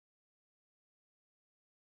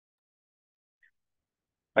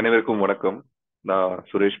அனைவருக்கும் வணக்கம். நான்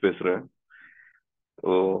சுரேஷ் பேசுறேன்.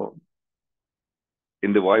 ஓ,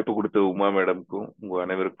 இந்த வாய்ப்பு கொடுத்த உமா மேடம்க்கும் உங்க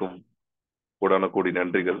அனைவருக்கும் கோடான கோடி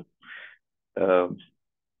நன்றிகள். அஹ்,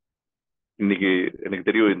 இன்னைக்கு எனக்கு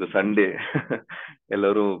தெரியும் இந்த சண்டே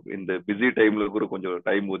எல்லாரும் இந்த பிஸி டைம்ல கூட கொஞ்சம்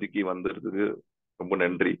டைம் ஒதுக்கி வந்ததுக்கு ரொம்ப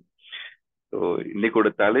நன்றி. ஸோ இன்னைக்கோட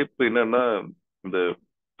தலைப்பு என்னன்னா, இந்த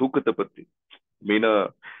தூக்கத்தை பத்தி மெயினா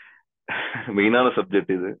மெயினான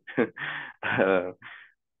சப்ஜெக்ட் இது. அஹ்,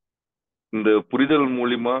 இந்த புரிதல்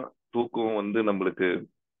மூலியமா தூக்கம் நம்மளுக்கு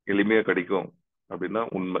எளிமையா கிடைக்கும் அப்படின்னா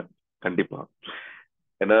உண்மை. கண்டிப்பா.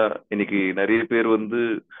 ஏன்னா இன்னைக்கு நிறைய பேர்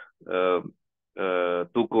ஆஹ்,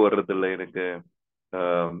 தூக்கம் வர்றதில்லை எனக்கு.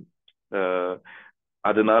 ஆஹ், ஆஹ்,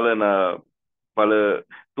 அதனால நான் பல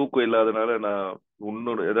தூக்கம் இல்லாதனால நான்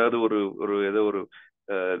இன்னொரு ஏதாவது ஒரு ஒரு ஏதோ ஒரு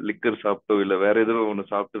லிக்கர் சாப்பிட்டோ இல்ல வேற ஏதோ ஒண்ணு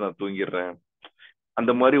சாப்பிட்டு நான் தூங்கிடுறேன்.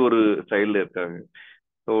 அந்த மாதிரி ஒரு சைடுல இருக்காங்க.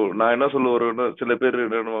 ஸோ நான் என்ன சொல்ல வருவேன்னா, சில பேர்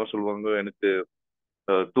என்ன சொல்லுவாங்க, எனக்கு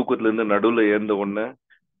தூக்கத்துல இருந்து நடுவுல ஏந்த உடனே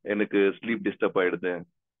எனக்கு ஸ்லீப் டிஸ்டர்ப் ஆயிடுது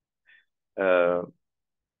அஹ்,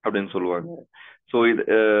 அப்படின்னு சொல்லுவாங்க. ஸோ இது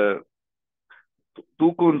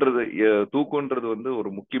தூக்கம்ன்றது தூக்கம்ன்றது ஒரு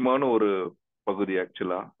முக்கியமான ஒரு பகுதி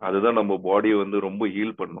ஆக்சுவலா. அதுதான் நம்ம பாடியை ரொம்ப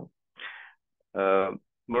ஹீல் பண்ணும்.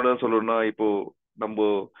 இன்னொன்னு சொல்லணும்னா, இப்போ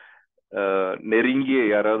நம்ம நெருங்கிய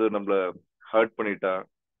யாராவது நம்மள ஹர்ட் பண்ணிட்டா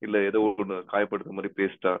இல்ல ஏதோ ஒண்ணு காயப்படுத்த மாதிரி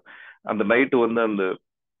பேசிட்டா அந்த நைட்டு அந்த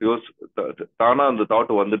யோஸ் தானா அந்த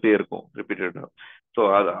தாட் வந்துட்டே இருக்கும் ரிப்பீட்டடா.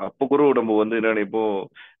 ஸோ அது அப்போ கூட நம்ம என்ன நினைப்போம்,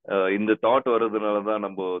 இந்த தாட் வர்றதுனாலதான்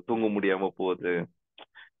நம்ம தூங்க முடியாம போகுது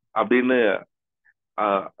அப்படின்னு.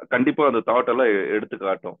 கண்டிப்பா அந்த தாட் எல்லாம் எடுத்து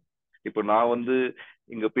காட்டும். இப்போ நான்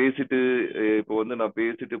இங்க பேசிட்டு இப்போ நான்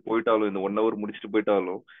பேசிட்டு போயிட்டாலும் இந்த 1 hour முடிச்சுட்டு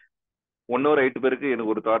போயிட்டாலும் 1 hour ஆயிட்டு பிறகு எனக்கு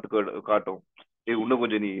ஒரு தாட் காட்டும். இன்னும்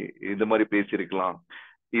கொஞ்சம் நீ இந்த மாதிரி பேசியிருக்கலாம்,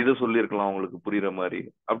 இதை சொல்லியிருக்கலாம் அவங்களுக்கு புரியுற மாதிரி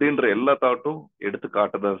அப்படின்ற எல்லா தாட்டும் எடுத்து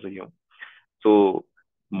காட்டதான் செய்யும். ஸோ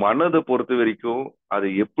மனதை பொறுத்த வரைக்கும்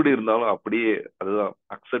அது எப்படி இருந்தாலும் அப்படியே அதுதான்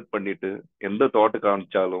அக்செப்ட் பண்ணிட்டு எந்த தாட்டு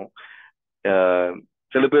காமிச்சாலும். ஆஹ்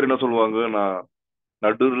சில பேர் என்ன சொல்லுவாங்க, நான்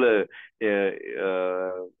நடுவுல அஹ்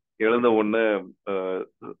அஹ் எழுந்த உடனே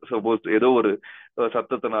சப்போஸ் ஏதோ ஒரு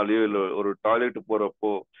சத்தத்தினாலேயோ இல்ல ஒரு டாய்லெட்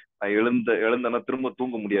போறப்போ நான் எழுந்தேன்னா திரும்ப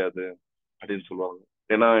தூங்க முடியாது அப்படின்னு சொல்லுவாங்க.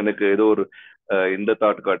 ஏன்னா எனக்கு ஏதோ ஒரு இந்த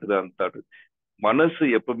தாட் காட்டுது அந்த தாட். மனசு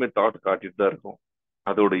எப்பவுமே தாட் காட்டிட்டு தான் இருக்கும்.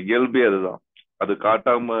 அதோட இயல்பே அதுதான். அது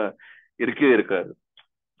காட்டாம இருக்கவே இருக்காது.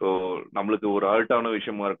 ஸோ நம்மளுக்கு ஒரு ஆல்ட்டான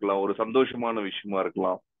விஷயமா இருக்கலாம், ஒரு சந்தோஷமான விஷயமா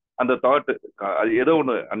இருக்கலாம், அந்த தாட் அது ஏதோ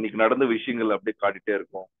ஒண்ணு அன்னைக்கு நடந்த விஷயங்கள் அப்படியே காட்டிட்டே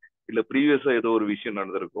இருக்கும். இல்ல ப்ரீவியஸா ஏதோ ஒரு விஷயம்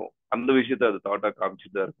நடந்திருக்கும், அந்த விஷயத்த அது தாட்டா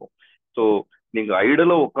காமிச்சுட்டு தான் இருக்கும். ஸோ நீங்க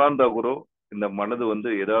ஐடலா உட்கார்ந்தா கூட இந்த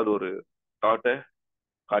மனது ஏதாவது ஒரு தாட்டை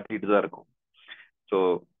காட்டிட்டு தான் இருக்கும்.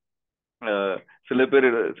 ஸோ சில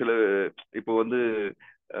பேர் சில இப்போ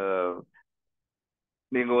அஹ்,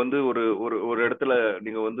 நீங்க ஒரு ஒரு ஒரு இடத்துல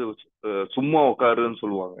நீங்க சும்மா உட்காருன்னு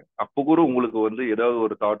சொல்லுவாங்க. அப்போ கூட உங்களுக்கு ஏதாவது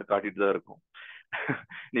ஒரு தாட் காட்டிட்டு தான் இருக்கும்.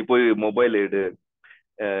 நீ போய் மொபைல் எடு,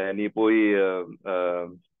 நீ போய் அஹ்,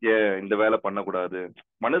 ஏன் இந்த வேலை பண்ணக்கூடாது.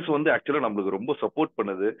 மனசு ஆக்சுவலா நம்மளுக்கு ரொம்ப சப்போர்ட்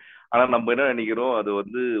பண்ணுது. ஆனா நம்ம என்ன நினைக்கிறோம், அது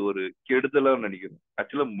ஒரு கெடுதலா நினைக்கிறோம்.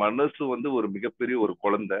 ஆக்சுவலா மனசு ஒரு மிகப்பெரிய ஒரு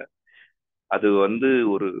குழந்தை. அது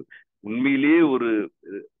ஒரு உண்மையிலேயே ஒரு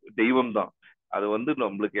தெய்வம் தான். அது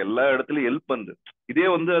நம்மளுக்கு எல்லா இடத்துலயும் ஹெல்ப் பண்ணுது. இதே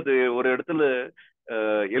அது ஒரு இடத்துல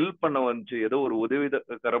ஹெல்ப் பண்ண வந்துச்சு, ஏதோ ஒரு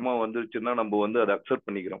உதவிகரமா வந்துருச்சுன்னா நம்ம அதை அக்செப்ட்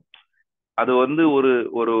பண்ணிக்கிறோம். அது ஒரு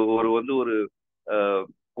ஒரு ஒரு ஒரு அஹ்,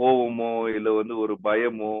 கோவமோ இல்ல ஒரு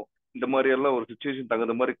பயமோ இந்த மாதிரி எல்லாம் ஒரு சுச்சுவேஷன்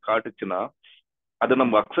தகுந்த மாதிரி காட்டுச்சுன்னா அதை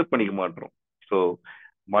நம்ம அக்செப்ட் பண்ணிக்க மாட்டோம். ஸோ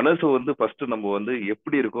மனசு ஃபர்ஸ்ட் நம்ம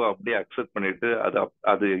எப்படி இருக்கோ அப்படியே அக்செப்ட் பண்ணிட்டு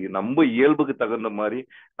அது நம்ம இயல்புக்கு தகுந்த மாதிரி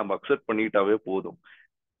நம்ம அக்செப்ட் பண்ணிக்கிட்டாவே போதும்.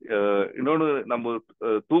 இன்னொன்னு, நம்ம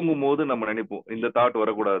தூங்கும் போது நம்ம நினைப்போம் இந்த தாட்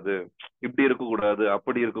வரக்கூடாது, இப்படி இருக்கக்கூடாது,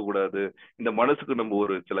 அப்படி இருக்கக்கூடாது. இந்த மனசுக்கு நம்ம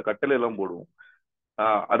ஒரு சில கட்டளை எல்லாம் போடுவோம்.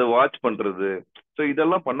 அதை வாட்ச் பண்றது. ஸோ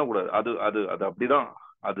இதெல்லாம் பண்ணக்கூடாது. அது அது அது அப்படிதான்.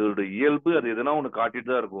 அதோட இயல்பு. அது எதனா ஒண்ணு காட்டிட்டு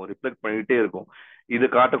தான் இருக்கும், ரிஃப்ளெக்ட் பண்ணிட்டே இருக்கும். இது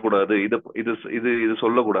காட்டக்கூடாது, இது இது இது இது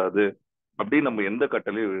சொல்லக்கூடாது அப்படின்னு நம்ம எந்த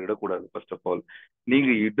கட்டளையும் விடக்கூடாது. ஃபர்ஸ்ட் ஆஃப் ஆல்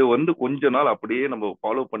நீங்க இது கொஞ்ச நாள் அப்படியே நம்ம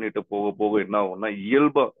ஃபாலோ பண்ணிட்டு போக போக என்ன ஆகும்னா,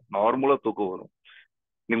 இயல்பா நார்மலா தூக்கம் வரும்.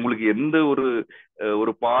 உங்களுக்கு எந்த ஒரு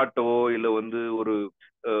ஒரு பாட்டோ இல்ல ஒரு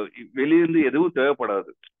அஹ், வெளியிருந்து எதுவும்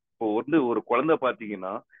தேவைப்படாது. இப்போ ஒரு குழந்தை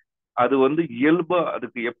பாத்தீங்கன்னா, அது இயல்பா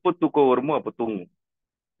அதுக்கு எப்ப தூக்கம் வருமோ அப்ப தூங்கும்,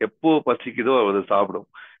 எப்போ பசிக்குதோ அது சாப்பிடும்.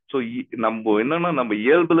 ஸோ நம்ம என்னன்னா, நம்ம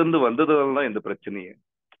இயல்புல இருந்து வந்ததுனால தான் இந்த பிரச்சனையே.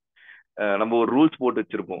 நம்ம ஒரு ரூல்ஸ் போட்டு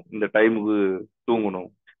வச்சிருப்போம், இந்த டைமுக்கு தூங்கணும்.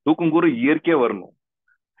 தூக்கம் கூட இயற்கையா வரணும்.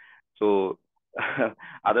 ஸோ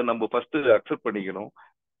அதை நம்ம ஃபர்ஸ்ட் அக்செப்ட் பண்ணிக்கணும்.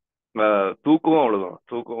 தூக்கம் அவ்வளவுதான்.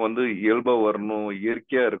 தூக்கம் இயல்பா வரணும்,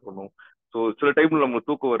 இயற்கையா இருக்கணும். ஸோ சில டைம்ல நம்ம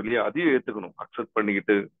தூக்கம் வரலையா, அதையும் ஏத்துக்கணும், அக்செப்ட்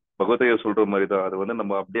பண்ணிக்கிட்டு. பகவதையா சொல்ற மாதிரி தான், அதை வந்து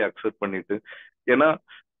நம்ம அப்படியே அக்செப்ட் பண்ணிட்டு. ஏன்னா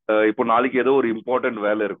இப்போ நாளைக்கு ஏதோ ஒரு இம்பார்ட்டன்ட்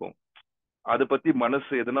வேலை இருக்கும், அதை பத்தி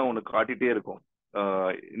மனசு எதுனா ஒண்ணு காட்டிட்டே இருக்கும்.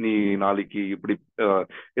 நீ நாளைக்கு இப்படி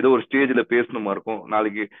ஏதோ ஒரு ஸ்டேஜ்ல பேசணுமா இருக்கும்,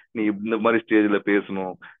 நாளைக்கு நீ இந்த மாதிரி ஸ்டேஜ்ல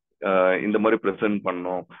பேசணும், இந்த மாதிரி ப்ரெசென்ட்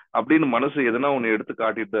பண்ணணும் அப்படின்னு மனசு எதனா ஒண்ணு எடுத்து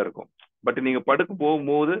காட்டிட்டு தான் இருக்கும். பட் நீங்க படுக்க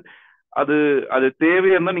போகும்போது அது அது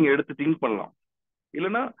தேவையானா நீங்க எடுத்து திங்க் பண்ணலாம்,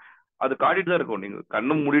 இல்லைன்னா அது காட்டிட்டு தான் இருக்கும். நீங்க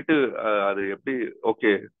கண்ணு மூடிட்டு அது எப்படி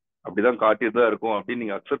ஓகே அப்படிதான் காட்டிட்டு தான் இருக்கும் அப்படின்னு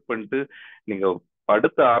நீங்க அக்செப்ட் பண்ணிட்டு நீங்க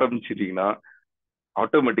படுத்த ஆரம்பிச்சிட்டீங்கன்னா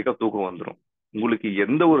ஆட்டோமேட்டிக்கா தூக்கம் வந்துடும். உங்களுக்கு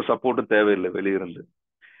எந்த ஒரு சப்போர்ட்டும் தேவையில்லை வெளியிருந்து.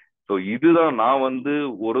 ஸோ இதுதான் நான் வந்து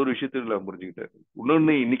ஒரு ஒரு விஷயத்துல நான் புரிஞ்சுக்கிட்டேன்.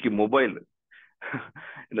 இன்னொன்னு, இன்னைக்கு மொபைல்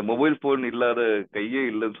இந்த மொபைல் போன் இல்லாத கையே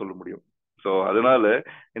இல்லைன்னு சொல்ல முடியும். ஸோ அதனால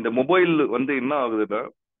இந்த மொபைல் வந்து என்ன ஆகுதுன்னா,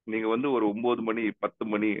 நீங்க வந்து ஒரு 9 மணி 10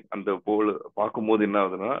 மணி அந்த போல பார்க்கும்போது என்ன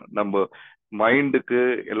ஆகுதுன்னா, நம்ம மைண்டுக்கு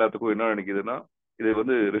எல்லாத்துக்கும் என்ன நினைக்குதுன்னா, இது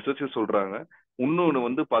வந்து ரிசர்ச் சொல்றாங்க, இன்னொன்னு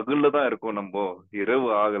வந்து பகல்ல தான் இருக்கும், நம்ம இரவு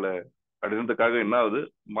ஆகல அப்படின்றதுக்காக என்ன ஆகுது,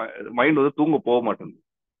 மைண்ட் வந்து தூங்க போக மாட்டேங்குது.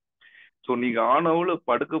 ஸோ நீங்க ஆனவுல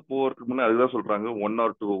படுக்க போறதுக்கு முன்னாடி அதுதான் சொல்றாங்க, 1 or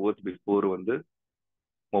 2 hours பிஃபோர் வந்து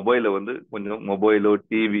மொபைலை வந்து கொஞ்சம் மொபைலோ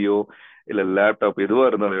டிவியோ இல்ல லேப்டாப் எதுவா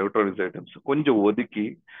இருந்தாலும் எலக்ட்ரானிக்ஸ் ஐட்டம்ஸ் கொஞ்சம் ஒதுக்கி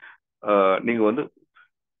நீங்க வந்து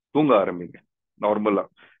தூங்க ஆரம்பிங்க. நார்மலா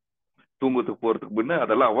தூங்கத்துக்கு போறதுக்கு முன்ன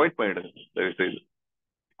அதெல்லாம் அவாய்ட் பண்ணிடுங்க தயவு செய்து.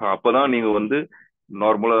 அப்பதான் நீங்க வந்து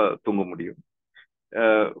நார்மலா தூங்க முடியும்.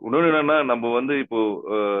 இன்னொன்னு என்னன்னா, நம்ம வந்து இப்போ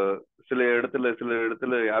சில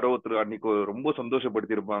இடத்துல யாரோ ஒருத்தர் அன்னைக்கு ரொம்ப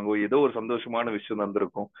சந்தோஷப்படுத்தியிருப்பாங்க, ஏதோ ஒரு சந்தோஷமான விஷயம்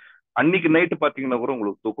நடந்திருக்கும், அன்னைக்கு நைட்டு பாத்தீங்கன்னா கூட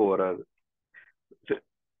உங்களுக்கு தூக்கம் வராது.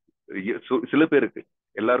 சில பேருக்கு,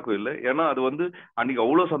 எல்லாருக்கும் இல்லை. ஏன்னா அது வந்து அன்னைக்கு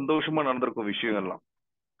அவ்வளவு சந்தோஷமா நடந்திருக்கும் விஷயங்கள்லாம்,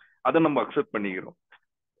 அதை நம்ம அக்செப்ட் பண்ணிக்கிறோம்.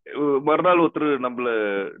 மறுநாள் ஒருத்தர் நம்மள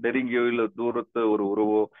நெருங்கியோ இல்ல தூரத்து ஒரு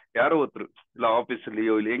உறவோ யாரோ ஒருத்தர் இல்ல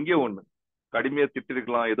ஆபீஸ்லயோ இல்ல எங்கேயோ ஒண்ணு கடுமையா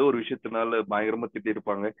திட்டிருக்கலாம், ஏதோ ஒரு விஷயத்தினால பயங்கரமா திட்டி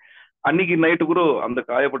இருப்பாங்க, அன்னைக்கு நைட்டு கூட அந்த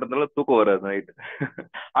காயப்பட்டதுனால தூக்கம் வராது நைட்டு.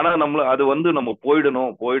 ஆனா நம்மள அது வந்து நம்ம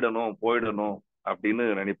போயிடணும் போயிடணும் போயிடணும் அப்படின்னு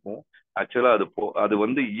நினைப்போம். ஆக்சுவலா அது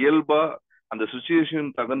வந்து இயல்பா அந்த சுச்சுவேஷன்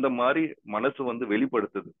தகுந்த மாதிரி மனசு வந்து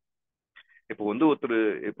வெளிப்படுத்துது. இப்போ வந்து ஒருத்தர்,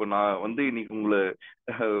 இப்போ நான் வந்து இன்னைக்கு உங்களை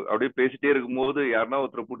அப்படியே பேசிட்டே இருக்கும்போது யாருன்னா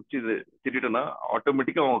ஒருத்தரை பிடிச்சி திட்டேன்னா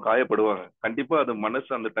ஆட்டோமேட்டிக்கா அவங்க காயப்படுவாங்க. கண்டிப்பா அது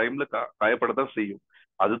மனசு அந்த டைம்ல காயப்படத்தான் செய்யும்.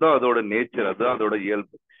 அதுதான் அதோட நேச்சர், அதுதான் அதோட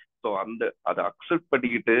இயல்பு. ஸோ அதை அக்செப்ட்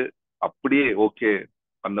பண்ணிக்கிட்டு அப்படியே ஓகே,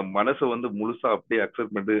 அந்த மனசை வந்து முழுசா அப்படியே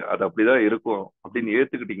அக்செப்ட் பண்ணிட்டு அது அப்படிதான் இருக்கும் அப்படின்னு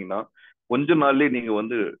ஏத்துக்கிட்டீங்கன்னா கொஞ்ச நாள்லயே நீங்க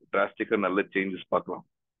வந்து டிராஸ்டிக்கா நல்ல சேஞ்சஸ் பார்க்கலாம்.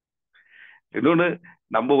 இன்னொன்னு,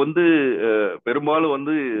 நம்ம வந்து பெரும்பாலும்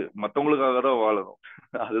வந்து மத்தவங்களுக்காக தான் வாழணும்.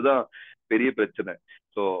 அதுதான் பெரிய பிரச்சனை.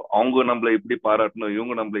 ஸோ அவங்க நம்மளை இப்படி பாராட்டணும்,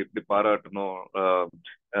 இவங்க நம்மளை இப்படி பாராட்டணும்,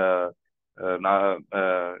 நான்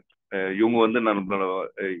இவங்க வந்து நம்மள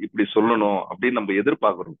இப்படி சொல்லணும் அப்படின்னு நம்ம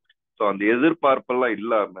எதிர்பார்க்கறோம். ஸோ அந்த எதிர்பார்ப்பெல்லாம்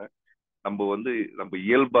இல்லாம நம்ம வந்து நம்ம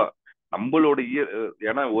இயல்பா நம்மளோட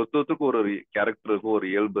ஏன்னா ஒருத்தருக்கும் ஒரு கேரக்டர் இருக்கும், ஒரு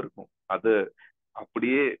இயல்பு இருக்கும். அது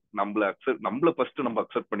அப்படியே நம்மள ஃபர்ஸ்ட் நம்ம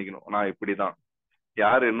அக்செப்ட் பண்ணிக்கணும். நான் இப்படிதான்,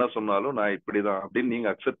 யார் என்ன சொன்னாலும் நான் இப்படிதான் அப்படின்னு நீங்க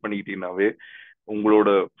அக்செப்ட் பண்ணிக்கிட்டீங்கன்னாவே உங்களோட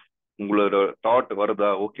உங்களோட தாட் வருதா,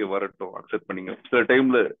 ஓகே வரட்டும், அக்செப்ட் பண்ணிங்க. சில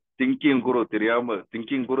டைம்ல திங்கிங்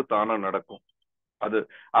கூட தானா நடக்கும். அது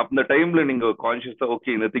அந்த டைம்ல நீங்க கான்சியஸா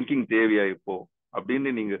ஓகே இந்த திங்கிங் தேவையா இப்போ அப்படின்னு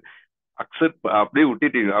நீங்க அக்செப்ட் அப்படியே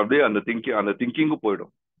விட்டுட்டீங்க, அப்படியே அந்த திங்கிங்கும்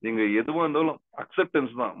போயிடும். நீங்க எதுவா இருந்தாலும்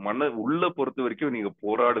அக்செப்டன்ஸ் தான். உள்ள பொறுத்த வரைக்கும் நீங்க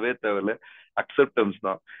போராடவே தேவையில்ல, அக்செப்டன்ஸ்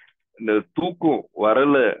தான். இந்த தூக்கம்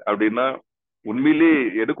வரல அப்படின்னா உண்மையிலேயே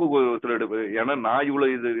எனக்கும் ஒரு சில ஏன்னா நான்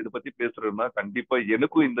இவ்வளவு இதை பத்தி பேசுறேன்னா கண்டிப்பா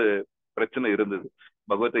எனக்கும் இந்த பிரச்சனை இருந்தது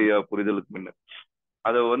பகவத் ஐயா புரிதலுக்கு முன்ன.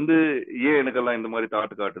 அத வந்து ஏன் எனக்கெல்லாம் இந்த மாதிரி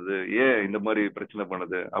தாட்டு காட்டுது, ஏன் இந்த மாதிரி பிரச்சனை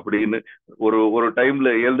பண்ணுது அப்படின்னு ஒரு ஒரு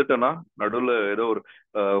டைம்ல எழுந்துட்டேன்னா நடுவுல ஏதோ ஒரு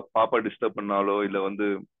பாப்பா டிஸ்டர்ப் பண்ணாலோ இல்ல வந்து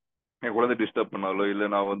என் குழந்தை டிஸ்டர்ப் பண்ணாலோ இல்ல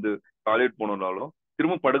நான் வந்து டாய்லெட் போனோம்னாலும்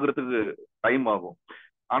திரும்ப படுக்கிறதுக்கு டைம் ஆகும்.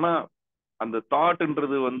 ஆனா அந்த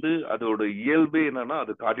தாட்ன்றது வந்து அதோட இயல்பே என்னன்னா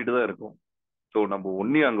அது காட்டிட்டு தான் இருக்கும். ஸோ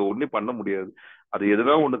நம்ம அங்க ஒன்னும் பண்ண முடியாது, அது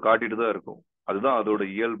எதுனா ஒண்ணு காட்டிட்டு தான் இருக்கும். அதுதான் அதோட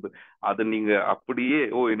இயல்பு. அதை நீங்க அப்படியே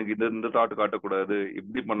எனக்கு இந்த இந்த தாட் காட்டக்கூடாது,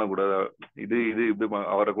 இப்படி பண்ணக்கூடாது, இது இது இப்படி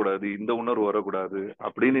வரக்கூடாது, இந்த உணர்வு வரக்கூடாது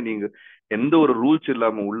அப்படின்னு நீங்க எந்த ஒரு ரூல்ஸ்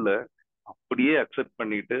இல்லாம உள்ள அப்படியே அக்செப்ட்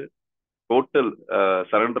பண்ணிட்டு டோட்டல்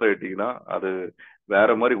சரண்டர் ஆயிட்டீங்கன்னா அது வேற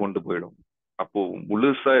மாதிரி கொண்டு போயிடும். அப்போ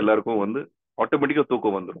முழுசா எல்லாருக்கும் வந்து ஆட்டோமேட்டிக்கா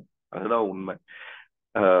தூக்கம் வந்துடும். அதுதான் உண்மை.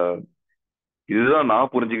 ஆஹ் இதுதான்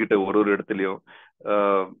நான் புரிஞ்சுக்கிட்ட ஒரு ஒரு இடத்துலயும்.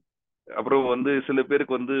 ஆஹ் அப்புறம் வந்து சில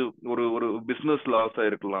பேருக்கு வந்து ஒரு ஒரு பிசினஸ் லாஸ்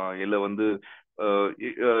ஆயிருக்கலாம், இல்ல வந்து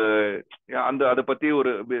அந்த அதை பத்தி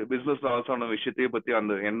ஒரு பிசினஸ் லாஸ் ஆன விஷயத்தையே பத்தி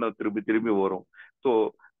அந்த எண்ணம் திரும்பி திரும்பி வரும். ஸோ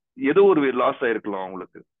ஏதோ ஒரு லாஸ் ஆயிருக்கலாம்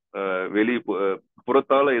அவங்களுக்கு. வெளி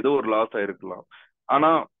புறத்தால ஏதோ ஒரு லாஸ் ஆயிருக்கலாம். ஆனா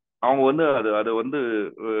அவங்க வந்து அதை வந்து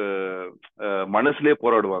மனசுலயே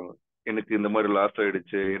போராடுவாங்க. எனக்கு இந்த மாதிரி லாஸ்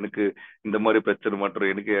ஆயிடுச்சு, எனக்கு இந்த மாதிரி பிரச்சனை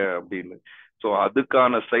மாற்றம் எனக்கு அப்படின்னு. ஸோ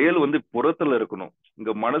அதுக்கான செயல் வந்து புறத்துல இருக்கணும்.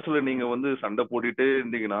 இங்க மனசுல நீங்க வந்து சண்டை போட்டுட்டே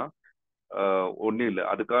இருந்தீங்கன்னா ஒன்னும் இல்லை.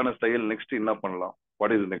 அதுக்கான செயல் நெக்ஸ்ட் என்ன பண்ணலாம்,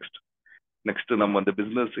 வாட் இஸ் நெக்ஸ்ட், நெக்ஸ்ட் நம்ம அந்த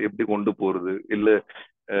பிசினஸ் எப்படி கொண்டு போறது, இல்ல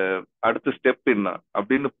அடுத்த ஸ்டெப் என்ன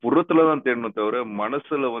அப்படின்னு புறத்துலதான் தேடணும் தவிர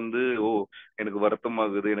மனசுல வந்து ஓ எனக்கு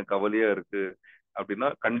வருத்தமாகுது, எனக்கு கவலையா இருக்கு அப்படின்னா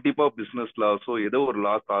கண்டிப்பா பிசினஸ் லாஸோ ஏதோ ஒரு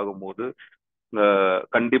லாஸ் ஆகும்போது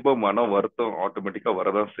கண்டிப்பா மன வருத்தம் ஆட்டோமேட்டிக்கா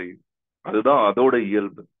வரதான் செய்யும். அதுதான் அதோட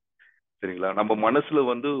இயல்பு. சரிங்களா? நம்ம மனசுல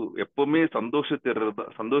வந்து எப்பவுமே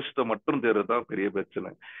சந்தோஷத்தை மட்டும் தேர்றதுதான் பெரிய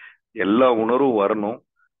பிரச்சனை. எல்லா உணர்வும் வரணும்,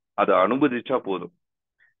 அதை அனுமதிச்சா போதும்.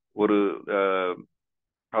 ஒரு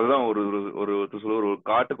அதுதான் ஒரு ஒரு சொல்ல ஒரு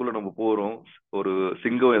காட்டுக்குள்ள நம்ம போறோம், ஒரு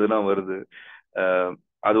சிங்கம் எதுனா வருது,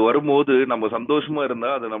 அது வரும்போது நம்ம சந்தோஷமா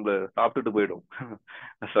இருந்தா அது நம்மள சாப்பிட்டுட்டு போயிடும்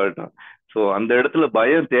அசால்ட்டா. ஸோ அந்த இடத்துல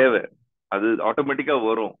பயம் தேவை. அது ஆட்டோமேட்டிக்கா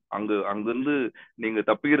வரும். அங்கிருந்து நீங்க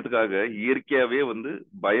தப்பிக்கிறதுக்காக இயற்கையாவே வந்து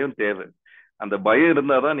பயம் தேவை. அந்த பயம்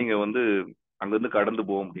இருந்தாதான் நீங்க வந்து அங்கிருந்து கடந்து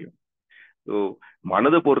போக முடியும். ஸோ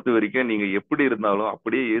மனதை பொறுத்த வரைக்கும் நீங்க எப்படி இருந்தாலும்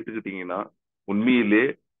அப்படியே ஏத்துக்கிட்டீங்கன்னா உண்மையிலே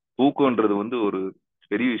தூக்கம்ன்றது வந்து ஒரு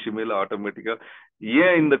பெரிய விஷயமே இல்லை. ஆட்டோமேட்டிக்கா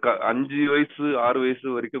ஏன் இந்த 5 வயசு 6 வயசு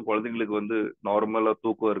வரைக்கும் குழந்தைங்களுக்கு வந்து நார்மலா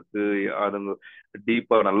தூக்கம் இருக்கு, அதுங்க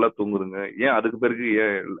டீப்பா நல்லா தூங்குதுங்க, ஏன் அதுக்கு பிறகு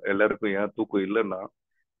ஏன் எல்லாருக்கும் ஏன் தூக்கம் இல்லைன்னா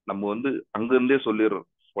நம்ம வந்து அங்கிருந்தே சொல்லிடுறோம்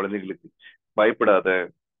குழந்தைங்களுக்கு, பயப்படாத,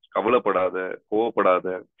 கவலைப்படாத, கோவப்படாத.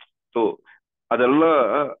 ஸோ அதெல்லாம்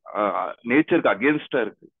நேச்சருக்கு அகேன்ஸ்டா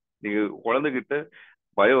இருக்கு. நீங்க குழந்தைகிட்ட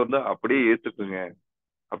பயம் வந்தா அப்படியே ஏத்துக்குங்க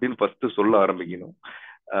அப்படின்னு ஃபர்ஸ்ட் சொல்ல ஆரம்பிக்கணும்.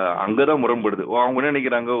 அங்கதான் முரண்படுது. அவங்க என்ன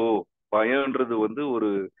நினைக்கிறாங்க, ஓ பயம்ன்றது வந்து ஒரு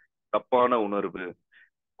தப்பான உணர்வு,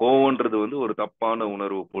 கோவம்ன்றது வந்து ஒரு தப்பான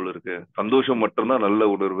உணர்வு போல இருக்கு, சந்தோஷம் மட்டும்தான் நல்ல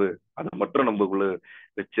உணர்வு, அதை மட்டும் நம்மக்குள்ள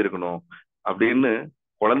வச்சிருக்கணும் அப்படின்னு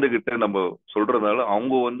குழந்தைகிட்ட நம்ம சொல்றதுனால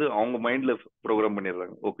அவங்க வந்து அவங்க மைண்ட்ல ப்ரோக்ராம்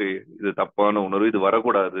பண்ணிடுறாங்க. ஓகே இது தப்பான உணர்வு, இது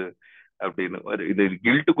வரக்கூடாது அப்படின்னு. இது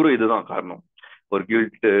கில்ட்டு கூட இதுதான் காரணம். ஒரு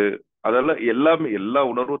கில்ட்டு அதெல்லாம் எல்லாமே எல்லா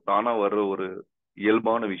உணர்வும் தானா வர்ற ஒரு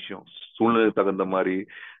இயல்பான விஷயம். சூழ்நிலை தகுந்த மாதிரி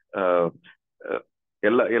ஆஹ் அஹ்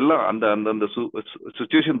எல்லாம் அந்த அந்தந்த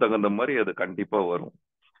சுச்சுவேஷன் தகுந்த மாதிரி அது கண்டிப்பா வரும்.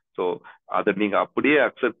 ஸோ அதை நீங்க அப்படியே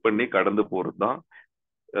அக்செப்ட் பண்ணி கடந்து போறதுதான்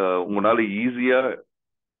உங்களால ஈஸியா.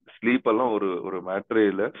 ஸ்லீப் எல்லாம் ஒரு ஒரு மேட்டரே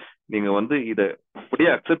இல்லை. நீங்க வந்து இத அப்படியே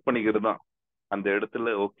அக்செப்ட் பண்ணிக்கிறது தான் அந்த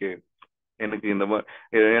இடத்துல. ஓகே எனக்கு இந்த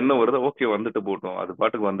மாதிரி என்ன வருதோ ஓகே வந்துட்டு போட்டோம், அது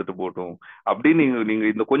பாட்டுக்கு வந்துட்டு போட்டோம் அப்படின்னு நீங்க நீங்க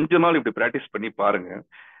இந்த கொஞ்ச நாள் இப்படி பிராக்டிஸ் பண்ணி பாருங்க.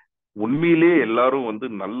 உண்மையிலேயே எல்லாரும் வந்து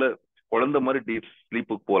நல்ல குழந்தை மாதிரி டீப்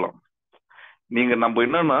ஸ்லீப்புக்கு போகலாம். நீங்க நம்ம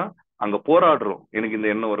என்னன்னா அங்க போராடுறோம், எனக்கு இந்த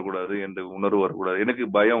எண்ணம் வரக்கூடாது, எந்த உணர்வு வரக்கூடாது, எனக்கு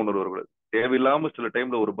பய உணர்வு வரக்கூடாது. தேவையில்லாம சில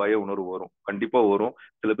டைம்ல ஒரு பய உணர்வு வரும், கண்டிப்பா வரும்.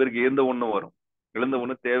 சில பேருக்கு எந்த ஒண்ணும் வரும், எழுந்த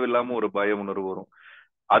ஒண்ணு தேவையில்லாம ஒரு பய உணர்வு வரும்.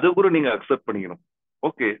 அது கூட நீங்க அக்செப்ட் பண்ணிக்கணும்.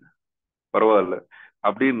 ஓகே பரவாயில்ல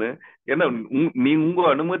அப்படின்னு. ஏன்னா நீ உங்க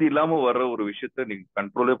அனுமதி இல்லாம வர்ற ஒரு விஷயத்த நீங்க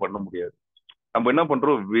கண்ட்ரோலே பண்ண முடியாது. நம்ம என்ன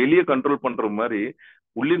பண்றோம், வெளியே கண்ட்ரோல் பண்ற மாதிரி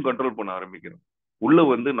உள்ளயும் கண்ட்ரோல் பண்ண ஆரம்பிக்கிறோம். உள்ள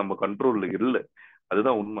வந்து நம்ம கண்ட்ரோல்ல இல்ல.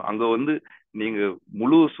 அதுதான் உண்மை. அங்க வந்து நீங்க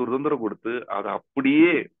முழு சுதந்திரம் கொடுத்து அதை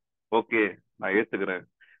அப்படியே ஓகே நான் ஏத்துக்கிறேன்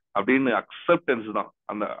அப்படின்னு அக்செப்டன்ஸ் தான்.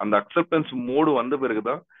 அந்த அந்த அக்செப்டன்ஸ் மோடு வந்த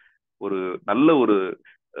பிறகுதான் ஒரு நல்ல ஒரு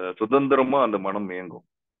சுதந்திரமா அந்த மனம் இயங்கும்.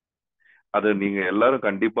 அதை நீங்க எல்லாரும்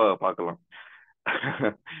கண்டிப்பா பார்க்கலாம்.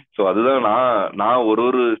 சோ அதுதான் நான் நான் ஒரு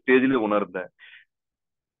ஒரு ஸ்டேஜ்லயும் உணர்ந்தேன்.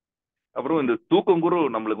 அப்புறம் இந்த தூக்கம் கூட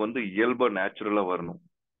நம்மளுக்கு வந்து இயல்பா நேச்சுரலா வரணும்.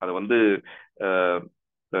 அதை வந்து அஹ்,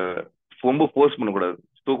 அஹ், ரொம்ப ஃபோர்ஸ் பண்ணக்கூடாது.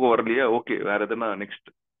 தூக்கம் வரலையா ஓகே வேற எதனா நெக்ஸ்ட்,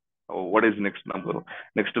 வாட் இஸ் நெக்ஸ்ட், நம்ம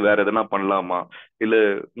நெக்ஸ்ட் வேற எதனா பண்ணலாமா, இல்ல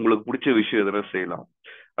உங்களுக்கு பிடிச்ச விஷயம் எதனா செய்யலாம்.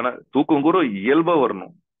 ஆனா தூக்கம் கூட இயல்பா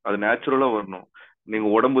வரணும், அது நேச்சுரலா வரணும். நீங்க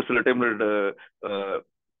உடம்பு சில டைம்ல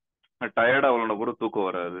டயர்டா வரலன்னா கூட தூக்கம்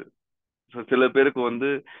வராது. சில பேருக்கு வந்து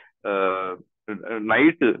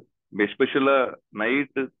நைட்டு எஸ்பெஷலா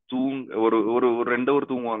நைட்டு ஒரு ஒரு ஒரு 2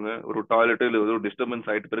 ஹவர் தூங்குவாங்க, ஒரு டாய்லெட் இல்ல ஏதோ டிஸ்டர்பன்ஸ்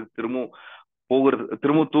ஆயிட்டு பிறகு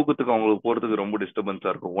திரும்ப தூக்கத்துக்கு அவங்களுக்கு போறதுக்கு ரொம்ப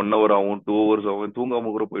டிஸ்டர்பன்ஸா இருக்கும். 1 ஹவர் ஆகும், 2 ஹவர்ஸ் ஆகும்,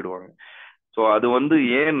 தூங்காம கூட போயிடுவாங்க. ஸோ அது வந்து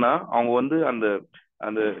ஏன்னா அவங்க வந்து அந்த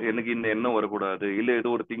அந்த எனக்கு இந்த எண்ணம் வரக்கூடாது, இல்ல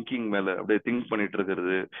ஏதோ ஒரு திங்கிங் மேல அப்படியே திங்க் பண்ணிட்டு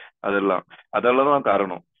இருக்கிறது, அதெல்லாம் அதெல்லாம் தான்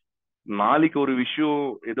காரணம். நாளைக்கு ஒரு விஷயம்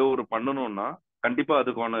ஏதோ ஒரு பண்ணணும்னா கண்டிப்பா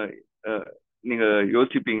அதுக்கான அஹ், நீங்க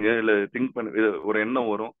யோசிப்பீங்க, இல்ல திங்க் பண்ண ஒரு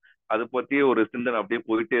எண்ணம் வரும். அதை பத்தியே ஒரு சிந்தனை அப்படியே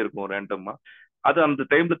போயிட்டே இருக்கும் ரேண்டமா. அது அந்த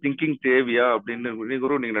டைம்ல திங்கிங் தேவையா அப்படின்னு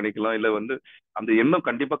கூட நீங்க நினைக்கலாம். இல்ல வந்து அந்த எண்ணம்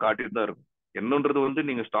கண்டிப்பா காட்டிட்டு தான் இருக்கும். எண்ணம்ன்றது வந்து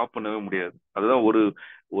நீங்க ஸ்டாப் பண்ணவே முடியாது. அதுதான் ஒரு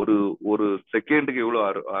ஒரு ஒரு செகண்டுக்கு எவ்வளவு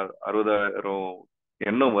 60,000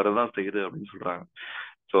 எண்ணம் வரதான் செய்யுது அப்படின்னு சொல்றாங்க.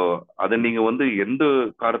 ஸோ அதை நீங்க வந்து எந்த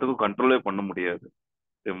காரணத்துக்கும் கண்ட்ரோலே பண்ண முடியாது.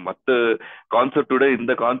 மத்த கான்செப்ட் விட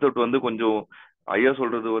இந்த கான்செப்ட் வந்து கொஞ்சம் ஐயா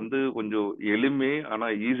சொல்றது வந்து கொஞ்சம் எளிமை, ஆனா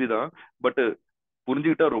ஈஸி தான். பட்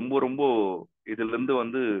புரிஞ்சுக்கிட்டா ரொம்ப ரொம்ப இதுல இருந்து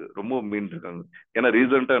வந்து ரொம்ப மீன் இருக்காங்க. ஏன்னா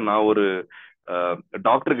ரீசெண்டா நான் ஒரு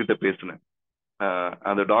டாக்டர் கிட்ட பேசினேன்.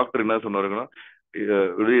 அந்த டாக்டர் என்ன சொன்னாருன்னா,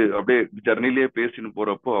 அப்படியே ஜர்னிலேயே பேசின்னு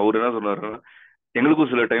போறப்போ அவர் என்ன சொன்னாருன்னா,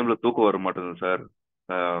 எங்களுக்கும் சில டைம்ல தூக்கம் வர மாட்டேங்குது சார்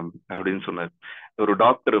அப்படின்னு சொன்னார். ஒரு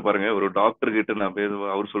டாக்டர் பாருங்க, ஒரு டாக்டர் கிட்ட நான்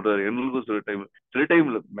பேசுவேன், அவர் சொல்றாரு எங்களுக்கும் சில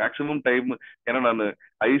டைம்ல மேக்சிமம் டைம், ஏன்னா நான்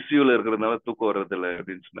ஐசியூல இருக்கிறதுனால தூக்கம் வர்றது இல்லை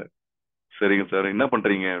அப்படின்னு சொன்னார். சரிங்க சார், என்ன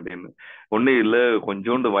பண்றீங்க அப்படின்னு. ஒன்னும் இல்ல,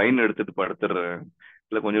 கொஞ்சோண்டு வைன் எடுத்துட்டு படுத்துடுறேன்,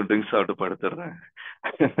 இல்ல கொஞ்சம் ட்ரிங்க்ஸ் சாப்பிட்டு படுத்துடுறேன்.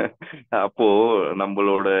 அப்போ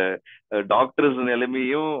நம்மளோட டாக்டர்ஸ்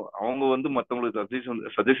நிலைமையும் அவங்க வந்து மத்தவங்களுக்கு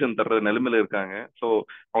சஜஷன் தர்ற நிலைமையில இருக்காங்க. ஸோ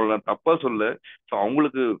அவங்கள நான் தப்பா சொல்ல. ஸோ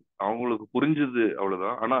அவங்களுக்கு அவங்களுக்கு புரிஞ்சுது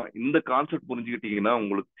அவ்வளவுதான். ஆனா இந்த கான்செப்ட் புரிஞ்சுக்கிட்டீங்கன்னா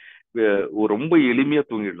உங்களுக்கு ரொம்ப எளிமையா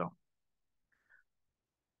தூங்கிடலாம்.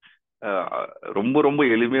 ரொம்ப ரொம்ப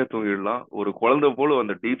எளிமையா தூங்கிடலாம். ஒரு குழந்தை போல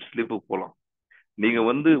அந்த டீப் ஸ்லீப்பு போகலாம். நீங்க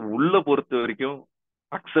வந்து உள்ள பொறுத்த வரைக்கும்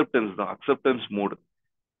அக்செப்டன்ஸ் தான், அக்செப்டன்ஸ் மோடு.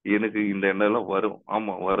 எனக்கு இந்த எண்ணம் எல்லாம் வரும்,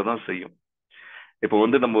 ஆமா வரதான் செய்யும். இப்போ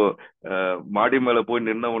வந்து நம்ம மாடி மேல போய்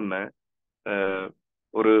நின்ன உடனே,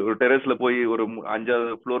 ஒரு ஒரு டெரஸ்ல போய் ஒரு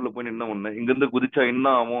 5வது ஃப்ளோர்ல போய் நின்ன உடனே இங்க இருந்து குதிச்சா என்ன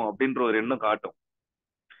ஆகும் அப்படின்ற ஒரு எண்ணம் காட்டும்.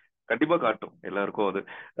 கண்டிப்பா காட்டும், எல்லாருக்கும் அது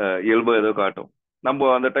இயல்பா ஏதோ காட்டும். நம்ம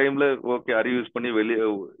அந்த டைம்ல ஓகே அறிவு யூஸ் பண்ணி வெளியே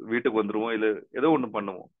வீட்டுக்கு வந்துருவோம், இல்ல ஏதோ ஒண்ணு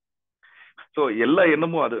பண்ணுவோம். ஸோ எல்லா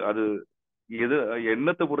எண்ணமும் அது அது எது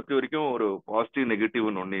எண்ணத்தை பொறுத்த வரைக்கும் ஒரு பாசிட்டிவ்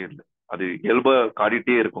நெகட்டிவ்னு ஒண்ணே இல்லை. அது இயல்பா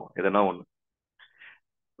காட்டிட்டே இருக்கும் எதனா ஒண்ணு.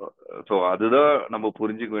 ஸோ அதுதான் நம்ம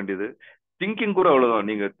புரிஞ்சுக்க வேண்டியது. திங்கிங் கூட அவ்வளவுதான்.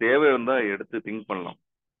 நீங்க தேவை இருந்தா எடுத்து திங்க் பண்ணலாம்,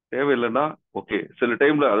 தேவையில்லைன்னா ஓகே. சில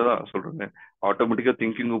டைம்ல அதுதான் சொல்றேங்க, ஆட்டோமேட்டிக்கா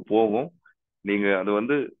திங்கிங்கும் போகும். நீங்க அது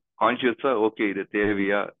வந்து கான்சியஸா ஓகே இது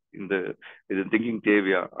தேவையா, இந்த இது திங்கிங்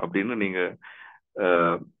தேவையா அப்படின்னு நீங்க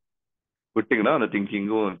அஹ், விட்டீங்கன்னா அந்த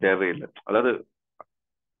திங்கிங்கும் தேவையில்லை. அதாவது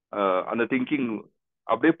அந்த திங்கிங்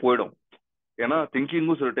அப்படியே போயிடும். ஏன்னா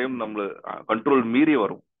திங்கிங்கும் சில டைம் நம்மள கண்ட்ரோல் மீறி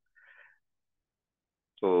வரும்.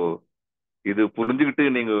 ஸோ இது புரிஞ்சுக்கிட்டு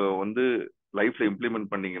நீங்க வந்து லைஃப்ல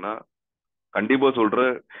இம்ப்ளிமெண்ட் பண்ணீங்கன்னா கண்டிப்பா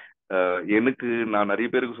சொல்றேன், எனக்கு நான் நிறைய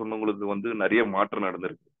பேருக்கு சொன்னவங்களுக்கு வந்து நிறைய மாற்றம்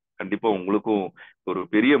நடந்திருக்கு. கண்டிப்பா உங்களுக்கும் ஒரு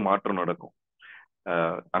பெரிய மாற்றம் நடக்கும்.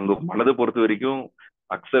 அங்க மனதை பொறுத்த வரைக்கும்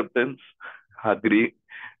அக்செப்டன்ஸ், அக்ரி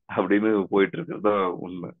அப்படின்னு போயிட்டு இருக்கிறது தான்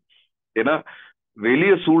உண்மை. ஏன்னா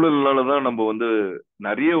வெளிய சூழல்னாலதான் நம்ம வந்து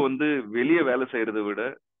நிறைய வந்து வெளியே வேலை செய்யறதை விட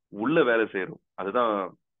உள்ள வேலை செய்யறோம். அதுதான்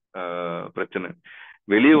பிரச்சனை.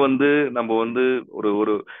 வெளியே வந்து நம்ம வந்து ஒரு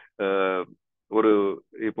ஒரு அஹ், ஒரு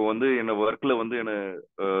இப்போ வந்து என்ன ஒர்க்ல வந்து என்ன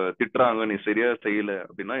திட்டுறாங்க, நீ சரியா செய்யல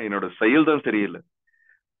அப்படின்னா என்னோட செயல் தான் சரியில்லை.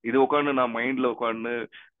 இது உட்காந்து நான் மைண்ட்ல உட்காந்து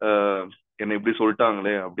என்னை இப்படி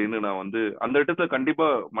சொல்லிட்டாங்களே அப்படின்னு நான் வந்து அந்த இடத்துல கண்டிப்பா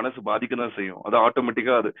மனசு பாதிக்க தான் செய்யும். அது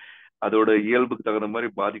ஆட்டோமேட்டிக்கா அது அதோட இயல்புக்கு தகுந்த மாதிரி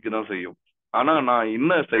பாதிக்க தான் செய்யும். ஆனா நான்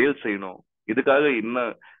என்ன செயல் செய்யணும், இதுக்காக என்ன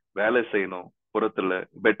வேலை செய்யணும், புறத்துல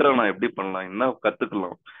பெட்டரா நான் எப்படி பண்ணலாம், என்ன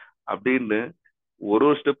கத்துக்கலாம் அப்படின்னு ஒரு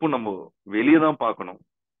ஒரு ஸ்டெப்பும் நம்ம வெளியே தான் பார்க்கணும்.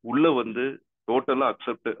 உள்ள வந்து டோட்டலா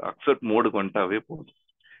அக்செப்ட் மோடுக்கு வந்துட்டாவே போதும்,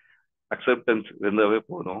 அக்செப்டன்ஸ் இருந்தாவே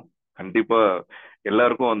போதும். கண்டிப்பா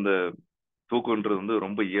எல்லாருக்கும் அந்த தூக்கம்ன்றது வந்து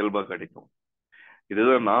ரொம்ப இயல்பா கிடைக்கும்.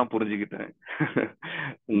 இதுதான் நான் புரிஞ்சுக்கிட்டேன்.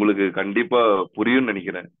 உங்களுக்கு கண்டிப்பா புரியும்னு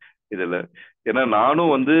நினைக்கிறேன் இதுல. ஏன்னா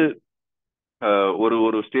நானும் வந்து ஒரு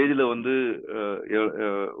ஒரு ஸ்டேஜ்ல வந்து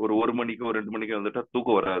ஒரு 1 மணிக்கோ 2 மணிக்கோ வந்துட்டா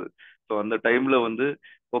தூக்கம் வராது. ஸோ அந்த டைம்ல வந்து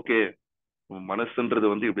ஓகே, மனசுன்றது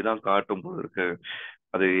வந்து இப்படிதான் காட்டும் போல இருக்கு,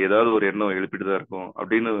 அது ஏதாவது ஒரு எண்ணம் எழுப்பிட்டு தான் இருக்கும்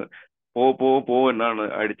அப்படின்னு போக போக போக என்ன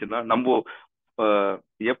ஆயிடுச்சுன்னா, நம்ம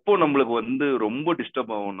எப்போ நம்மளுக்கு வந்து ரொம்ப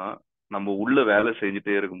டிஸ்டர்ப் ஆகும்னா நம்ம உள்ள வேலை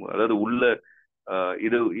செஞ்சுட்டே இருக்கும்போது, அதாவது உள்ள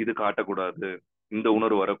இது இது காட்டக்கூடாது, இந்த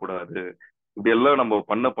உணர்வு வரக்கூடாது, இப்படி எல்லாம் நம்ம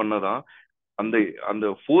பண்ணதான் அந்த அந்த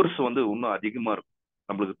ஃபோர்ஸ் வந்து இன்னும் அதிகமா இருக்கும்.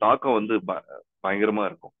 நம்மளுக்கு தாக்கம் வந்து பயங்கரமா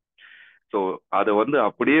இருக்கும். ஸோ அதை வந்து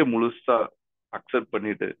அப்படியே முழுசா அக்செப்ட்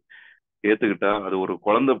பண்ணிட்டு ஏத்துக்கிட்டா அது ஒரு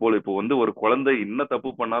குழந்தை போல. இப்போ வந்து ஒரு குழந்தை என்ன தப்பு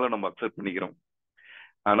பண்ணாலும் நம்ம அக்செப்ட் பண்ணிக்கிறோம்.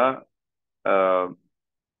 ஆனா ஆஹ்,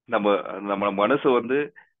 நம்ம நம்ம மனசு வந்து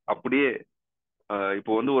அப்படியே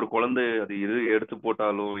இப்போ வந்து ஒரு குழந்தை அது இது எடுத்து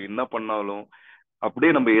போட்டாலும் என்ன பண்ணாலும்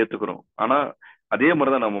அப்படியே நம்ம ஏத்துக்கிறோம். ஆனா அதே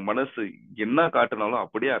மாதிரிதான் நம்ம மனசு என்ன காட்டினாலும்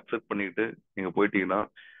அப்படியே அக்செப்ட் பண்ணிட்டு நீங்க போயிட்டீங்கன்னா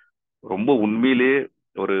ரொம்ப உண்மையிலேயே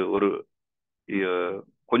ஒரு ஒரு அஹ்,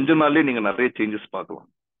 கொஞ்ச நாள்லயே நீங்க நிறைய சேஞ்சஸ் பார்க்கலாம்.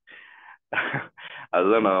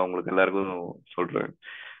 அதுதான் நான் உங்களுக்கு எல்லாருக்கும் சொல்றேன்.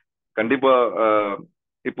 கண்டிப்பா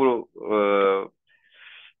இப்போ அஹ்,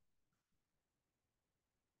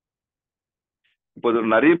 இப்போ இது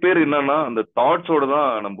நிறைய பேர் என்னன்னா அந்த தாட்ஸோட தான்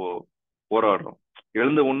நம்ம போராடுறோம்.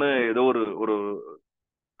 எழுந்த உடனே ஏதோ ஒரு ஒரு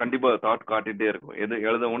கண்டிப்பா தாட் காட்டிட்டே இருக்கும்.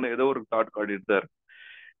 எழுத உடனே ஏதோ ஒரு தாட் காட்டிட்டு தான் இருக்கும்.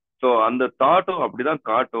 ஸோ அந்த தாட்டும் அப்படிதான்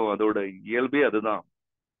காட்டும், அதோட இயல்பே அதுதான்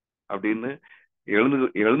அப்படின்னு எழுந்து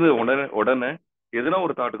எழுந்த உடனே உடனே எதுனா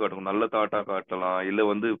ஒரு தாட் காட்டும். நல்ல தாட்டா காட்டலாம், இல்ல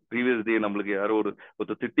வந்து ப்ரீவியஸ் டே நம்மளுக்கு யாரோ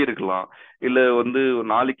ஒருத்தர் திட்டி இருக்கலாம், இல்ல வந்து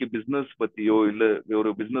நாளைக்கு பிசினஸ் பத்தியோ, இல்ல ஒரு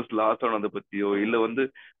பிசினஸ் லாஸ் ஆனதை பத்தியோ, இல்ல வந்து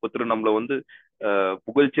ஒருத்தர் நம்மள வந்து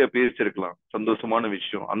புகழ்ச்சியா பேசியிருக்கலாம், சந்தோஷமான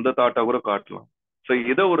விஷயம், அந்த தாட்டா கூட காட்டலாம். ஸோ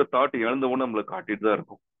ஏதோ ஒரு தாட் இழந்த உடனே நம்மளை காட்டிட்டு தான்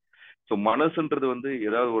இருக்கும். ஸோ மனசுன்றது வந்து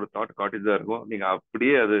ஏதாவது ஒரு தாட் காட்டிட்டு தான் இருக்கும். நீங்க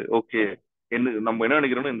அப்படியே அது ஓகே, நம்ம என்ன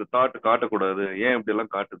நினைக்கிறோம்னா இந்த தாட் காட்டக்கூடாது, ஏன் இப்படி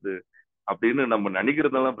எல்லாம் காட்டுது அப்படின்னு நம்ம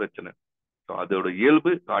நினைக்கிறதெல்லாம் பிரச்சனை. ஸோ அதோட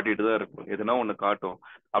இயல்பு காட்டிட்டு தான் இருக்கும், எதுனா ஒண்ணு காட்டும்.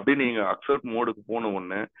 அப்படின்னு நீங்க அக்செப்ட் மோடுக்கு போன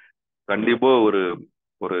உடனே கண்டிப்பா ஒரு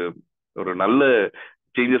ஒரு ஒரு நல்ல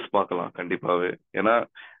சேஞ்சஸ் பார்க்கலாம் கண்டிப்பாவே. ஏன்னா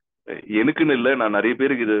எனக்குன்னு இல்லை, நான் நிறைய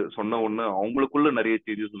பேருக்கு இது சொன்ன உடனே அவங்களுக்குள்ள நிறைய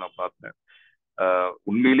சேஞ்சஸ் நான் பார்த்தேன்.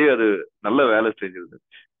 உண்மையிலேயே அது நல்ல வேலை செஞ்சது.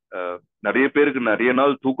 நிறைய பேருக்கு நிறைய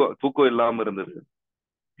நாள் தூக்கம் தூக்கம் இல்லாம இருந்தது.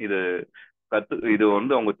 இது இது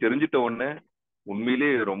வந்து அவங்க தெரிஞ்சிட்ட உடனே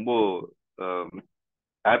உண்மையிலேயே ரொம்ப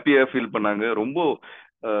ஹாப்பியா ஃபீல் பண்ணாங்க, ரொம்ப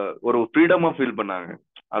ஒரு ஃப்ரீடமா ஃபீல் பண்ணாங்க.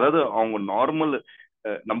 அதாவது அவங்க நார்மல்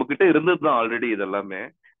நம்ம கிட்ட இருந்தது தான் ஆல்ரெடி. இது எல்லாமே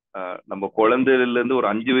நம்ம குழந்தையில இருந்து ஒரு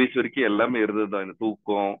 5 வயசு வரைக்கும் எல்லாமே இருந்தது தான். இந்த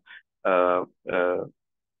தூக்கம், அஹ், அஹ்,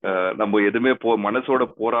 நம்ம எதுவுமே மனசோட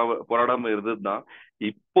போராடாம இருந்தது தான்.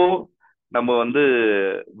 இப்போ நம்ம வந்து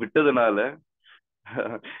விட்டதுனால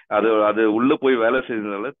அது அது உள்ள போய் வேலை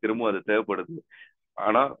செய்யறதுனால திரும்ப அது தேவைப்படுது.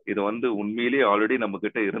 ஆனா இது வந்து உண்மையிலேயே ஆல்ரெடி நம்ம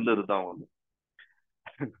கிட்ட இருந்தது தான் ஒண்ணு.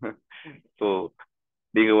 ஸோ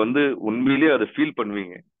நீங்க வந்து உண்மையிலேயே அதை ஃபீல்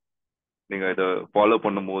பண்ணுவீங்க, நீங்க இதை ஃபாலோ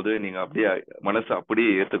பண்ணும்போது, நீங்க அப்படியே மனசை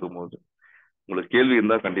அப்படியே ஏத்துக்கும் போது. உங்களுக்கு கேள்வி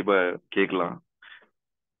இருந்தா கண்டிப்பா கேட்கலாம்.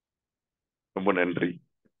 ரொம்ப நன்றி.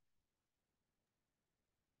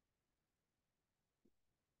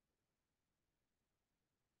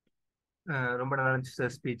 ரொம்ப நல்லா இருந்துச்சு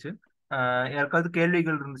சார் ஸ்பீச். யாருக்காவது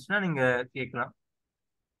கேள்விகள் இருந்துச்சுன்னா நீங்க கேட்கலாம்.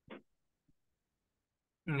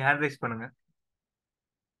 நீங்க ஹேண்ட் ரைஸ் பண்ணுங்க.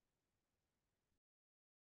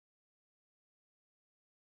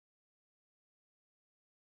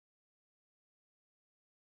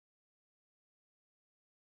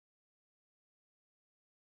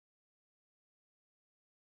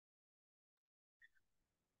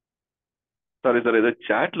 சாரி சார், ஏதோ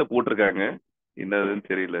சாட்ல போட்டிருக்காங்க, என்னதுன்னு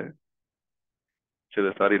தெரியல. சரி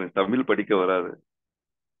சாரி, எனக்கு தமிழ் படிக்க வராது.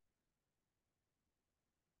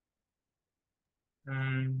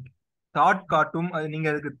 தாட் காட்டும், அது நீங்க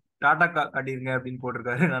அதுக்கு டாடா காட்டிருங்க அப்படின்னு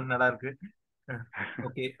போட்டிருக்காரு. நல்லா இருக்கு.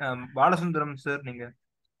 ஓகே, பாலசுந்தரம் சார் நீங்க.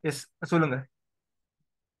 எஸ், சொல்லுங்க.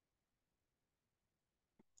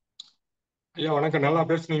 ஐயா வணக்கம், நல்லா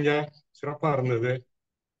பேசுனீங்க, சிறப்பா இருந்தது.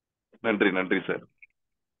 நன்றி நன்றி சார்.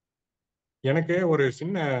 எனக்கு ஒரு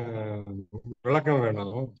சின்ன விளக்கம்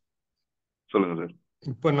வேணும். சொல்லுங்க சார்.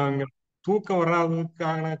 இப்ப நாங்க தூக்கம்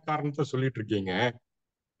வராததுக்கான காரணத்தை சொல்லிட்டு இருக்கீங்க.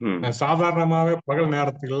 ம் நான் சாதாரணமாவே பகல்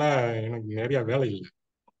நேரத்துக்குள்ள எனக்கு நிறைய வேலை இல்லை,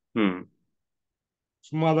 ம்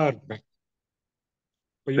சும்மாதான் இருப்பேன்.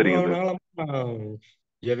 இப்ப சரிங்க இவ்வளவு சார். நாளமா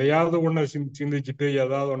எதையாவது ஒண்ணு சிந்திச்சுட்டு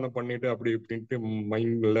ஏதாவது ஒண்ணு பண்ணிட்டு அப்படி இப்படின்ட்டு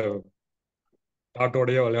மைண்ட்ல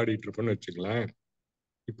தாட்டோடய விளையாடிட்டு இருப்பேன்னு வச்சுக்கலாம்.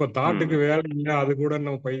 இப்ப ம் தாட்டுக்கு வேலை இல்லை, அது கூட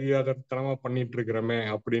நம்ம பைத்தியக்காரத்தனமா பண்ணிட்டு இருக்கிறோமே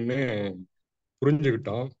அப்படின்னு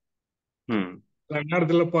புரிஞ்சுக்கிட்டோம். ம் சில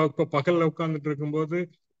நேரத்துல இப்ப பகல்ல உட்கார்ந்துட்டு இருக்கும்போது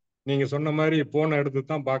நீங்க சொன்ன மாதிரி போனை எடுத்து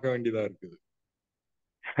தான் பார்க்க வேண்டியதா இருக்குது.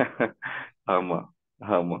 ஆமா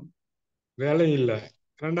ஆமா. வேலை இல்லை.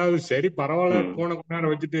 ரெண்டாவது சரி பரவாயில்ல, ம் போனை கொஞ்ச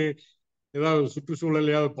நேரம் வச்சுட்டு ஏதாவது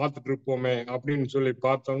சுற்றுச்சூழலையாவது பார்த்துட்டு இருப்போமே அப்படின்னு சொல்லி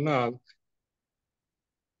பார்த்தோம்னா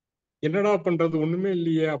என்னடா பண்றது, ஒண்ணுமே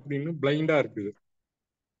இல்லையே அப்படின்னு பிளைண்டா இருக்குது.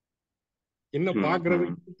 என்ன ம் பாக்குறது,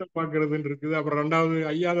 ம் பாக்குறதுன்னு இருக்குது. அப்புறம் ரெண்டாவது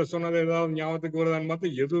ஐயா அதை சொன்னது ஏதாவது ஞாபகத்துக்கு வருதான்னு பார்த்தா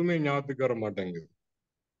எதுவுமே ஞாபகத்துக்கு வர மாட்டேங்குது.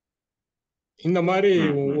 இந்த மாதிரி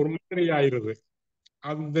ம் ம் ஒரு மாதிரி ஆயிருது.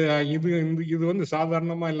 அந்த இது வந்து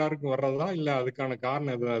சாதாரணமா எல்லாருக்கும் வர்றதா, இல்ல அதுக்கான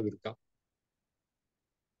காரணம் ஏதாவது இருக்கா?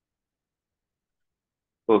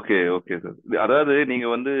 Okay okay sir. அதாவது நீங்க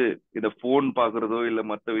வந்து இந்த போன் பாக்குறதோ இல்ல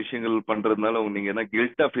மத்த விஷயங்கள் பண்றதுனால நீங்க என்ன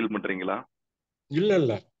கில்ட்டா ஃபீல் பண்றீங்களா? இல்ல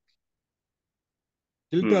இல்ல,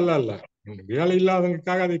 கில்ட் ம் எல்லாம் இல்ல. வேலை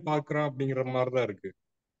இல்லாதவங்களுக்காக அதை பாக்குறோம் அப்படிங்கிற மாதிரிதான் இருக்கு.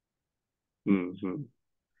 ம் ம்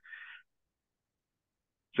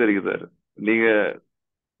சரிங்க சார். நீங்க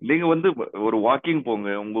நீங்க வந்து ஒரு வாக்கிங் போங்க,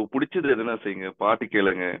 உங்களுக்கு பிடிச்சது எதுனா செய்யுங்க, பாட்டு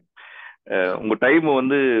கேளுங்க. உங்க டைம்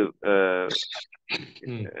வந்து அஹ்,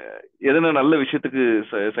 ம், எதனா நல்ல விஷயத்துக்கு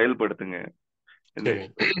செயல்படுத்துங்க. சரி.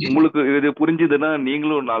 உங்களுக்கு இது புரிஞ்சுதுன்னா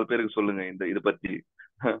நீங்களும் ஒரு 4 பேருக்கு சொல்லுங்க இந்த இதை பத்தி.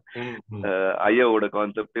 ம், ம், ஐயாவோட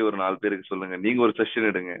கான்செப்டே ஒரு 4 பேருக்கு சொல்லுங்க, நீங்க ஒரு செஷன்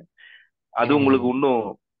எடுங்க. அது ம், உங்களுக்கு இன்னும்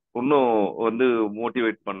இன்னும் வந்து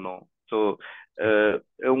மோட்டிவேட் பண்ணும். ஸோ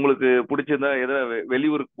உங்களுக்கு பிடிச்சிருந்தா ஏதாவது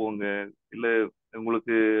வெளியூருக்கு போங்க, இல்ல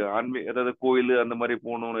உங்களுக்கு ஏதாவது கோயில் அந்த மாதிரி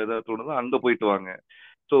போகணும்னு ஏதாவது தோணுதோ அங்க போயிட்டு வாங்க.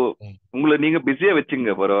 ஸோ ம், உங்களை நீங்க பிஸியா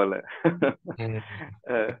வச்சுங்க, பரவாயில்ல. ம்.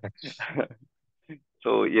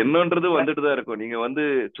 ஸோ என்னன்றது வந்துட்டு தான் இருக்கும். நீங்க வந்து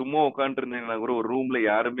சும்மா உட்காந்துட்டு இருந்தீங்கன்னா கூட, ஒரு ரூம்ல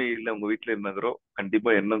யாருமே இல்லை உங்க வீட்டுல இருந்தா கூட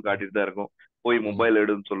கண்டிப்பா எண்ணம் காட்டிட்டு தான் இருக்கும். போய் ம், மொபைல்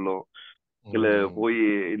எடுன்னு சொல்லும், இல்ல ம். போய்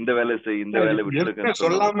இந்த வேலை செய், இந்த இல்ல, வேலை இப்ப எதுவுமே விட்டுருக்கேன்னு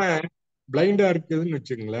சொல்லும். சொல்லாம பிளைண்டா இருக்குதுன்னு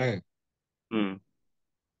வச்சுங்களேன், ம்.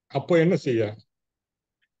 அப்போ என்ன செய்ய?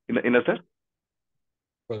 என்ன என்ன சார்?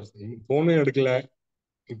 போனும் எடுக்கல.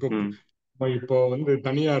 இப்போ ம். இப்போ வந்து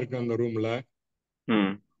தனியா இருக்கு அந்த ரூம்ல,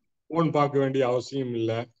 ம். போன் பார்க்க வேண்டிய அவசியம்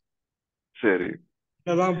இல்ல. சரி.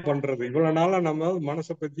 என்னதான் பண்றது? இவ்வளவு நாளா நம்ம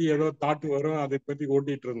மனசை பத்தி ஏதோ தாட்டு வரும், அதை பத்தி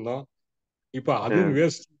ஓட்டிட்டு இருந்தோம். இப்ப அதுவும்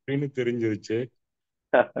வேஸ்ட் அப்படின்னு தெரிஞ்சிருச்சு.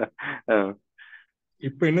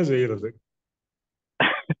 இப்ப என்ன செய்யறது?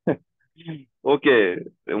 ஓகே.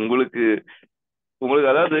 உங்களுக்கு உங்களுக்கு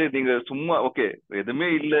அதாவது நீங்க சும்மா ஓகே எதுவுமே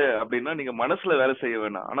இல்ல அப்படின்னா நீங்க மனசுல வேலை செய்ய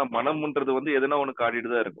வேணாம். ஆனா மனம்ன்றது வந்து எதுனா ஒண்ணு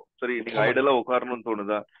காட்டிட்டு தான் இருக்கும். சரி, நீங்க ஆமாங்க. ஐடலா உட்காரணும்னு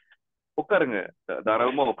தோணுதா, உட்காருங்க.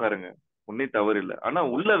 தாராளமா உட்காருங்க, ஒன்னும் தவறு இல்லை. ஆனா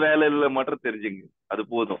உள்ள வேலையில மட்டும் தெரிஞ்சுங்க, அது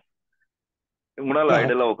போதும். உங்களால இல்ல,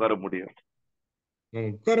 ஐடலா உட்கார முடியும்.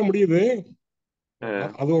 உட்கார முடியுது.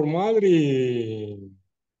 அஹ் அது ஒரு மாதிரி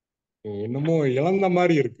என்னமோ இழந்த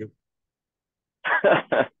மாதிரி இருக்கு.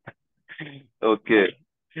 ஓகே.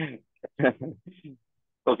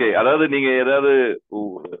 ஓகே, அதாவது நீங்க ஏதாவது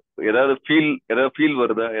ஃபீல்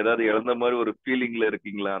வருதா, ஏதாவது இழந்த மாதிரி ஒரு ஃபீலிங்ல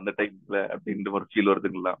இருக்கீங்களா அந்த டைம்ல, அப்படின்ற ஒரு ஃபீல்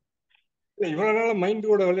வருதுங்களா? இல்ல, இவ்வளவு நாள மைண்ட்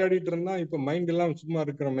கூட விளையாடிட்டு இருந்தா இப்ப மைண்ட் எல்லாம் சும்மா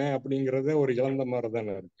இருக்கிறோமே அப்படிங்கறதே ஒரு இழந்த மாதிரி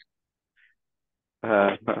தானே இருக்கு.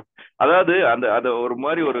 அஹ் அதாவது அந்த அத ஒரு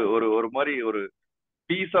மாதிரி ஒரு ஒரு ஒரு மாதிரி ஒரு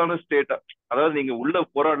பீஸான ஸ்டேட்டா, அதாவது நீங்க உள்ள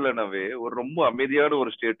போராடலனாவே ஒரு ரொம்ப அமைதியான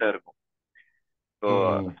ஒரு ஸ்டேட்டா இருக்கும். ஸோ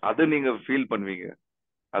ம், அது நீங்க ஃபீல் பண்ணுவீங்க.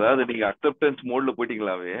 அதாவது நீங்க அக்செப்டன்ஸ் மோட்ல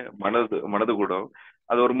போயிட்டீங்களாவே, மனது கூட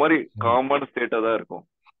அது ஒரு மாதிரி ம், காமான ஸ்டேட்டா தான் இருக்கும்.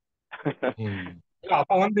 ம். இல்ல,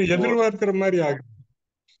 அப்ப வந்து மோ- எதிர்பார்க்கிற மாதிரி ஆகும்.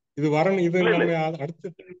 இது வரணும், இது இல்ல இல்ல நம்ம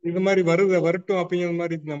அடுத்த time இது மாதிரி வரட்டும் அப்படிங்கிற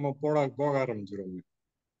மாதிரி நம்ம போக ஆரம்பிச்சிருவோம்.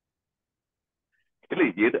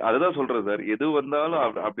 இல்ல, அதுதான் சொல்றேன் சார். எது வந்தாலும்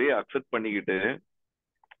அப்படியே அக்செப்ட் பண்ணிக்கிட்டு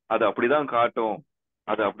அது அப்படிதான் காட்டும்,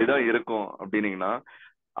 அது அப்படிதான் இருக்கும் அப்படின்னீங்கன்னா,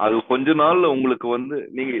 அது கொஞ்ச நாள்ல உங்களுக்கு வந்து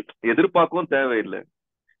நீங்க எதிர்பார்க்கவும் தேவையில்லை.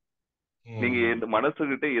 நீங்க ம், இந்த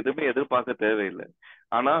மனசுகிட்ட எதுவுமே எதிர்பார்க்க தேவையில்லை.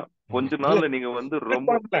 ஆனா ம். கொஞ்ச இல்ல, நாள்ல நீங்க வந்து ரொம்ப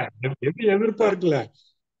எதிர்பார்க்கல. எது எதிர்பார்க்கல.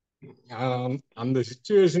 அந்த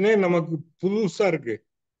சுச்சுவேஷனே நமக்கு புதுசா இருக்கு.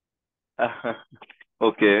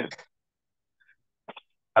 ஓகே.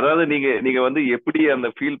 அதாவது நீங்க நீங்க வந்து எப்படி அந்த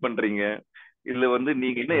ஃபீல் பண்றீங்க, இல்ல வந்து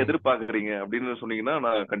நீங்க என்ன ம். எதிர்பார்க்கறீங்க அப்படின்னு சொன்னீங்கன்னா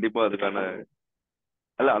நான் கண்டிப்பா அதுக்கான,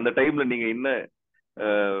 அல்ல அந்த டைம்ல நீங்க என்ன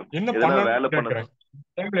என்ன எதனா வேலை பண்ணணும்னு பண்ண கேக்குறேன்.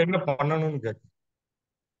 டைம்ல என்ன பண்ணணும்னு கேக்குறேன்.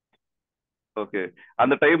 ஓகே.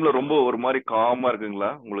 அந்த டைம்ல ரொம்ப ஒரு மாதிரி காமா இருக்குங்களா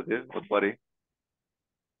உங்களுக்கு ஒரு மாதிரி?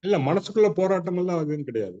 இல்ல, மனசுக்குள்ள போராட்டம் எல்லாம் அதுவும்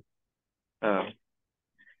கிடையாது. அஹ்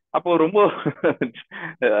அப்போ ரொம்ப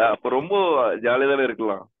அப்போ ரொம்ப ஜாலியா தானே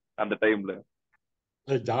இருக்கலாம் அந்த டைம்ல.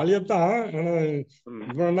 ஜாலியாத்தான். ஆனா ம்.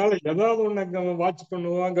 இவ்வளவு நாள் ஏதாவது ஒண்ணு வாட்ச்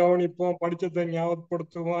பண்ணுவோம், கவனிப்போம், படிச்சதை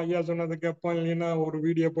ஞாபகப்படுத்துவோம், ஐயா சொன்னதை கேட்போம், இல்லைன்னா ஒரு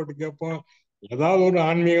வீடியோ போட்டு கேட்போம். ஏதாவது ஒரு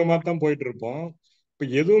ஆன்மீகமா தான் போயிட்டு இருப்போம். இப்ப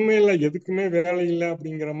எதுவுமே இல்லை, எதுக்குமே வேலை இல்லை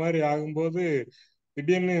அப்படிங்கிற மாதிரி ஆகும்போது,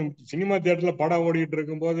 திடீர்னு சினிமா தியேட்டர்ல படம் ஓடிட்டு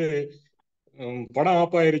இருக்கும்போது படம்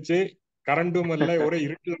ஆஃப் ஆயிருச்சு, கரண்டும் இல்லை, ஒரே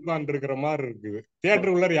இருட்டில் உட்கார்ந்து இருக்கிற மாதிரி இருக்குது.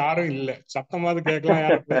 தியேட்டர் உள்ள யாரும் இல்லை, சத்தமாவது கேட்கலாம்,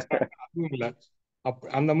 யாரும் பேசுறாங்க, அதுவும் இல்லை.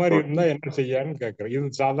 அந்த மாதிரி ஓகே. இருந்தா என்ன செய்யன்னு கேக்குறேன்.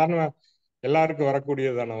 இது சாதாரண எல்லாருக்கும்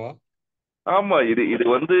வரக்கூடியதானவா? ஆமா, இது இது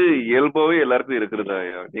வந்து இயல்பாவே எல்லாருக்கும் இருக்கிறதா?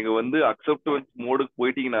 நீங்க வந்து அக்செப்டன்ஸ் மோடுக்கு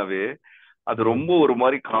போயிட்டீங்கன்னாவே அது ம், ரொம்ப ஒரு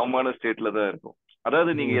மாதிரி காமான ஸ்டேட்ல தான் இருக்கும்.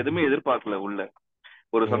 அதாவது நீங்க ம், எதுவுமே எதிர்பார்க்கல உள்ள,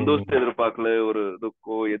 ஒரு சந்தோஷத்தை ம், எதிர்பார்க்கல, ஒரு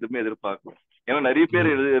துக்கம் எதுவுமே எதிர்பார்க்கல. ஏன்னா நிறைய பேர்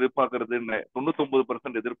ம். எதிர்பார்க்கறது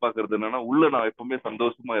 99% எதிர்பார்க்கறது என்னன்னா, உள்ள நான் எப்பவுமே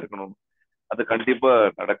சந்தோஷமா இருக்கணும். அது கண்டிப்பா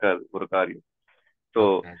நடக்காது ஒரு காரியம். So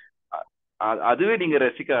okay. அதுவே நீங்க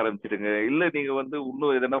ரசிக்க ஆரம்பிச்சிடுங்க. இல்ல நீங்க வந்து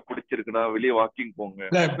இன்னும் எதனா பிடிச்சிருக்குன்னா வெளியே வாக்கிங் போங்க.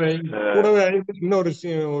 இல்ல, இப்ப கூடவே இன்னொரு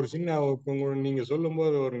ஒரு சின்ன நீங்க சொல்லும்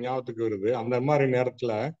போது ஒரு ஞாபகத்துக்கு வருது. அந்த மாதிரி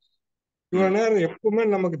நேரத்துல இவ்வளவு ம். நேரம் எப்பவுமே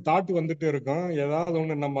நமக்கு தாட்டு வந்துட்டு இருக்கும். ஏதாவது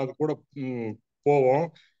ஒண்ணு நம்ம அது கூட ம், போவோம்.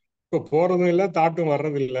 இப்ப போறதும் இல்ல, தாட்டும்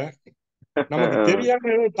வர்றது இல்ல. நமக்கு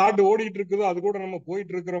தெரியாம ஏதோ தாட்டு ஓடிட்டு இருக்குதோ, அது கூட நம்ம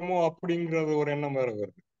போயிட்டு இருக்கிறோமோ அப்படிங்கறது ஒரு எண்ணம் வேற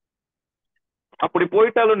வருது. அப்படி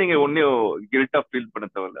போயிட்டாலும் நீங்க ஒன்னும் கில்ட்டா ஃபீல் பண்ண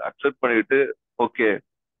தேவையில்ல. அக்செப்ட் பண்ணிட்டு ஓகே,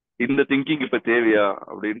 இந்த திங்கிங் இப்ப தேவையா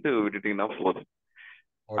அப்படின்ட்டு விட்டுட்டீங்கன்னா போதும்.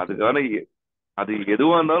 ஓகே. அதுக்கான அது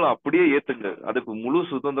எதுவா இருந்தாலும் அப்படியே ஏத்துங்க, அதுக்கு முழு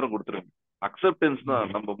சுதந்திரம் கொடுத்துருங்க. அக்செப்டன்ஸ் தான்.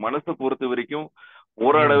 நம்ம மனசை பொறுத்த வரைக்கும்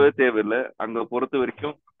போராடவே தேவையில்லை. அங்க பொறுத்த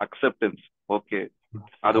வரைக்கும் அக்செப்டன்ஸ். ஓகே,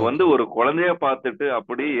 அது வந்து ஒரு குழந்தைய பார்த்துட்டு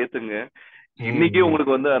அப்படியே ஏத்துங்க. இன்னைக்கே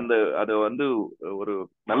உங்களுக்கு வந்து அந்த அத வந்து ஒரு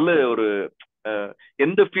நல்ல ஒரு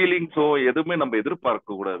எந்த ஃபீலிங்ஸோ எதுவுமே நம்ம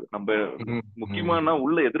எதிர்பார்க்க கூடாது. நம்ம முக்கியமான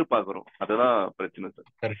உள்ள எதிர்பார்க்கிறோம், அதுதான் பிரச்சனை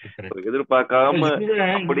சார். எதிர்பார்க்காம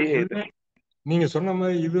அப்படியே நீங்க சொன்ன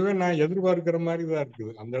மாதிரி இதுவே நான் எதிர்பார்க்கிற மாதிரி தான்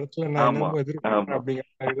இருக்குது. அந்த இடத்துல நான் என்னமோ எதிர்பார்க்கிறேன் அப்படிங்கிற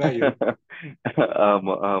மாதிரி தான் இருக்கு.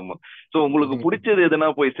 ஆமா ஆமா. சோ உங்களுக்கு பிடிச்சது எதுனா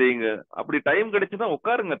போய் செய்யுங்க. அப்படி டைம் கிடைச்சுன்னா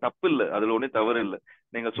உட்காருங்க, தப்பு இல்ல, அதுல ஒன்னும் தவறு இல்ல.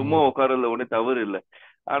 நீங்க சும்மா உட்காருல ஒன்னும் தவறு இல்ல.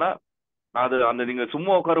 ஆனா அது அந்த நீங்க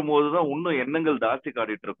சும்மா உட்காரும் போதுதான் இன்னும் எண்ணங்கள் ஜாஸ்தி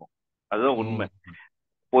காட்டிட்டு இருக்கும். அதுதான் உண்மை.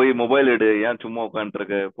 போய் மொபைல் எடு, ஏன் சும்மா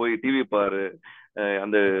உட்காந்துருக்க, போய் டிவி பாரு,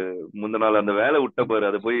 அந்த முந்த நாள் அந்த வேலை விட்ட பாரு,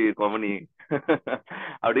 அதை போய் கவனி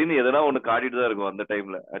அப்படின்னு எதனா ஒண்ணு காட்டிட்டு தான் இருக்கும் அந்த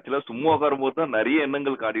டைம்ல. ஆக்சுவலா சும்மா உட்காரும் போது தான் நிறைய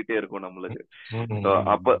எண்ணங்கள் காட்டிட்டே இருக்கும் நம்மளுக்கு.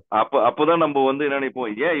 அப்பதான் நம்ம வந்து என்ன நினைப்போம்,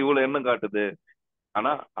 ஏன் இவ்வளவு எண்ணம் காட்டுது.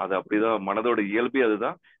 ஆனா அது அப்படிதான், மனதோட இயல்பே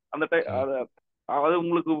அதுதான். அந்த அது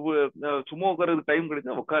உங்களுக்கு சும்மா உட்கார்றதுக்கு டைம்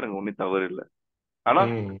கிடைச்சா உட்காருங்க, ஒன்னும் தவறு இல்லை. ஆனா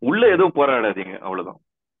உள்ள எதுவும் போராடாதீங்க, அவ்வளவுதான்.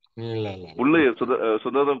 உள்ள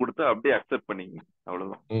சுதந்திரம் கொடுத்து அப்படியே அக்செப்ட் பண்ணிங்க,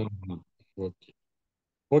 அவ்வளவுதான்.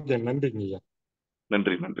 ஓகே, நன்றிங்க.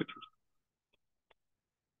 நன்றி நன்றி.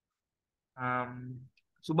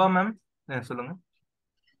 சுபா மேம் சொல்லுங்க.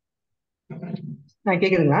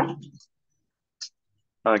 கேக்குதுங்களா?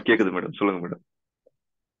 கேக்குது மேடம், சொல்லுங்க மேடம்.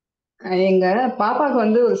 எங்க பாப்பாவுக்கு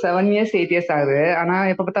வந்து ஒரு 7 years 8 years ஆகுது. ஆனா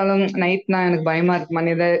எப்ப பார்த்தாலும் நைட்னா எனக்கு பயமா இருக்குமா,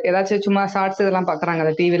 ஏதாச்சும் சும்மா ஷார்ட்ஸ் இதெல்லாம்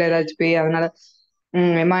பாக்குறாங்க டிவில ஏதாச்சும் பேய், அதனால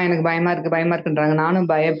ஏமா எனக்கு பயமா இருக்குன்றாங்க. நானும்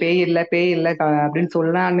பேய் இல்ல அப்படின்னு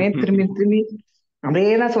சொல்லாமே திரும்பி திரும்பி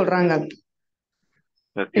அப்படியே தான் சொல்றாங்க.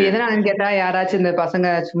 எதனாலன்னு கேட்டா, யாராச்சும் இந்த பசங்க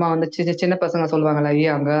சும்மா வந்து சின்ன பசங்க சொல்லுவாங்கல்ல,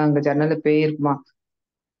 ஐயோ அங்க ஜன்னல்ல பேய் இருக்குமா,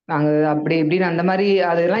 நாங்க அப்படி இப்படின்னு அந்த மாதிரி.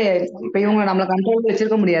 அதெல்லாம் இப்ப இவங்க நம்மள கண்ட்ரோல்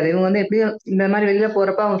வச்சிருக்க முடியாது. இவங்க வந்து எப்படியும் இந்த மாதிரி வெளியில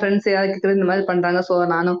போறப்ப அவங்க ஃப்ரெண்ட்ஸ் ஏதாவது இந்த மாதிரி பண்றாங்க. சோ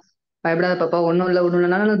நானும் பயப்படாத பாப்பா, ஒண்ணும்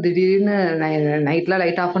இல்லைனாலும் திடீர்னு நைட்ல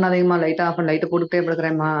லைட் ஆஃப் பண்ணாதீங்கம்மா, லைட் போட்டுட்டே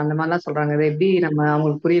படுக்கிறேம்மா, அந்த மாதிரிலாம் சொல்றாங்க. இதை எப்படி நம்ம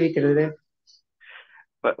அவங்களுக்கு புரிய வைக்கிறது?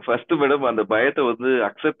 ஃபர்ஸ்ட் மேடம், அந்த பயத்தை வந்து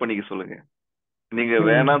அக்செப்ட் பண்ணிக்க சொல்லுங்க. நீங்க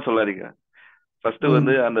வேணாம்னு சொல்லாதீங்க. ஃபர்ஸ்ட்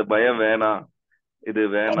வந்து அந்த பயம் வேணாம், இது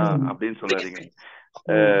வேணாம் அப்படின்னு சொல்லாதீங்க.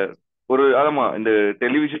 ஒரு ஆமா, இந்த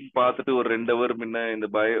டெலிவிஷன் பார்த்துட்டு ஒரு 2 hour முன்ன இந்த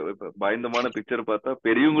பயந்தமான பிக்சர் பார்த்தா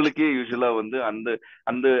பெரியவங்களுக்கே யூஸ்வலா வந்து அந்த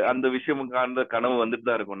அந்த அந்த விஷயம் அந்த கனவு வந்துட்டு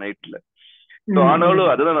தான் இருக்கும் நைட்ல.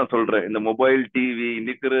 ஆனாலும் அதுதான் நான் சொல்றேன், இந்த மொபைல் டிவி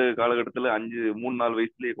இன்னைக்கிற காலகட்டத்துல 3-4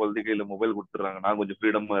 வயசுலயே குழந்தை கையில மொபைல் கொடுத்துறாங்க. நான் கொஞ்சம்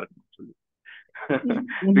ஃப்ரீடமா இருக்கணும்னு சொல்லி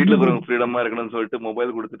வீட்டுல இருக்கிறவங்க ஃப்ரீடமா இருக்கணும்னு சொல்லிட்டு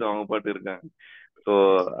மொபைல் கொடுத்துட்டு அவங்க பாட்டு இருக்காங்க. ஸோ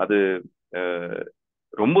அது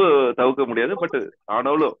ரொம்ப தவிர்க்க முடியாது. பட்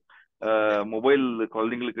ஆனாலும் மொபைல்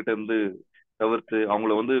குழந்தைங்கக்கிட்ட இருந்து தவிர்த்து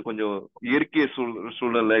அவங்கள வந்து கொஞ்சம் இயற்கை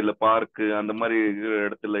சூழ்நிலை இல்ல பார்க்கு அந்த மாதிரி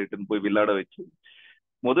இடத்துல இட்டுன்னு போய் விளையாட வச்சு,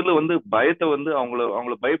 முதல்ல வந்து பயத்தை வந்து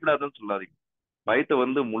அவங்கள பயப்படாதுன்னு சொல்லாதீங்க. பயத்தை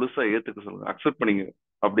வந்து முழுசா ஏத்துக்க சொல்லுங்க, அக்செப்ட் பண்ணிங்க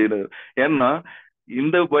அப்படின்னு. ஏன்னா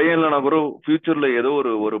இந்த பயம் இல்லைனா கூட ஃபியூச்சர்ல ஏதோ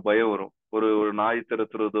ஒரு பயம் வரும். ஒரு நாய்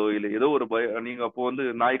திறத்துறதோ இல்ல ஏதோ ஒரு பயம். நீங்க அப்போ வந்து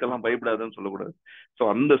நாய்க்கெல்லாம் பயப்படாதுன்னு சொல்லக்கூடாது. ஸோ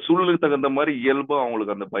அந்த சூழ்நிலைக்கு தகுந்த மாதிரி இயல்பா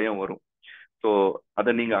அவங்களுக்கு அந்த பயம் வரும். ஸோ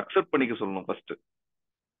அதை நீங்க அக்செப்ட் பண்ணிக்க சொல்லணும் ஃபர்ஸ்ட்.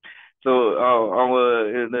 ஸோ அவங்க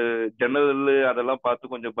இந்த ஜன்னல் அதெல்லாம்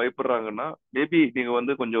பார்த்து கொஞ்சம் பயப்படுறாங்கன்னா, மேபி நீங்க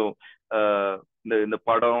வந்து கொஞ்சம் இந்த இந்த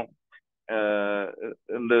படம்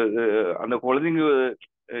இந்த அந்த குழந்தைங்க,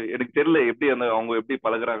 எனக்கு தெரியல எப்படி அவங்க எப்படி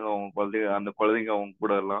பழகுறாங்க, அவங்க குழந்தைங்க, அந்த குழந்தைங்க அவங்க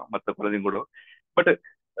கூட எல்லாம் மற்ற குழந்தைங்க கூட. பட்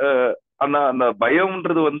அந்த அந்த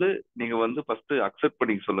பயம்ன்றது வந்து நீங்க வந்து ஃபர்ஸ்ட் அக்செப்ட்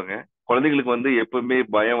பண்ணிக்க சொல்லுங்க. குழந்தைங்களுக்கு வந்து எப்பவுமே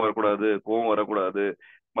பயம் வரக்கூடாது, கோவம் வரக்கூடாது,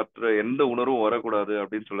 மற்ற எந்த உணர்வும் வரக்கூடாது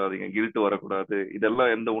அப்படின்னு சொல்லாதீங்க. கில்ட் வரக்கூடாது,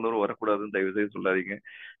 இதெல்லாம் எந்த உணர்வும் வரக்கூடாதுன்னு தயவு செய்து சொல்லாதீங்க.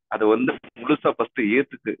 அதை வந்து முழுசா ஃபர்ஸ்ட்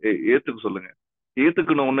ஏத்துக்க சொல்லுங்க.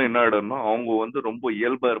 ஏத்துக்கணும்னு என்ன ஆயிடும்னா அவங்க வந்து ரொம்ப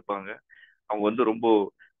இயல்பா இருப்பாங்க. அவங்க வந்து ரொம்ப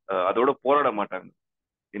அதோட போராட மாட்டாங்க.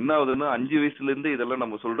 என்ன ஆகுதுன்னா 5 வயசுல இருந்து இதெல்லாம்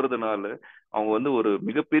நம்ம சொல்றதுனால அவங்க வந்து ஒரு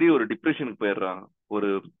மிகப்பெரிய ஒரு டிப்ரெஷனுக்கு போயிடுறாங்க. ஒரு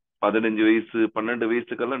 15 வயசு 12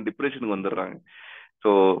 வயசுக்கெல்லாம் டிப்ரெஷனுக்கு வந்துடுறாங்க.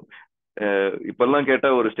 ஸோ இப்பெல்லாம் கேட்டா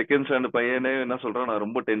ஒரு செகண்ட் ஸ்டாண்டர்ட் பையனே என்ன சொல்றான், நான்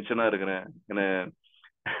ரொம்ப டென்ஷனா இருக்கிறேன் என்ன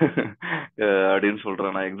அப்படின்னு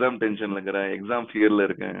சொல்றான். நான் எக்ஸாம் டென்ஷன்ல இருக்கிறேன், எக்ஸாம் ஃபியர்ல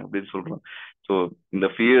இருக்கேன் அப்படின்னு சொல்றான். ஸோ இந்த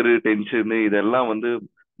ஃபியரு டென்ஷனு இதெல்லாம் வந்து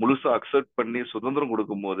முழுசா அக்செப்ட் பண்ணி சுதந்திரம்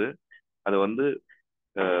கொடுக்கும் போது அது வந்து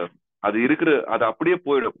அது அது அப்படியே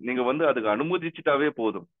போயிடும். நீங்க வந்து அதுக்கு அனுமதிச்சுட்டாவே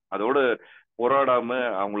போதும். அதோட போராடாம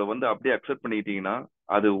அவங்கள வந்து அப்படியே அக்செப்ட் பண்ணிக்கிட்டீங்கன்னா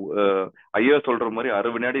அது ஐயா சொல்ற மாதிரி 6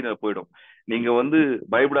 வினாடி போயிடும். நீங்க வந்து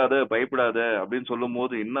பயப்படாத அப்படின்னு சொல்லும்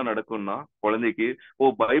போது என்ன நடக்கும்னா, குழந்தைக்கு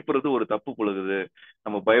பயப்படுறது ஒரு தப்பு பொழுது,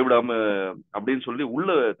 நம்ம பயப்படாம அப்படின்னு சொல்லி உள்ள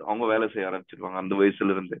அவங்க வேலை செய்ய ஆரம்பிச்சிருவாங்க அந்த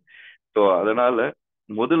வயசுல இருந்து. ஸோ அதனால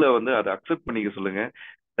முதல்ல வந்து அதை அக்செப்ட் பண்ணிக்க சொல்லுங்க.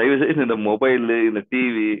 தயவு செய்து இந்த மொபைல், இந்த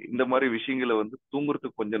டிவி, இந்த மாதிரி விஷயங்களை வந்து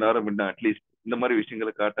தூங்குறதுக்கு கொஞ்ச நேரம் முன்ன அட்லீஸ்ட் இந்த மாதிரி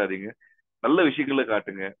விஷயங்களை காட்டாதீங்க. நல்ல விஷயங்களை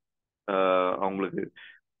காட்டுங்க. அவங்களுக்கு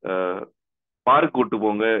பார்க் கூட்டு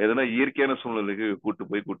போங்க, எதனா இயற்கையான சூழ்நிலைக்கு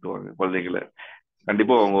கூட்டு வாங்க குழந்தைங்களை.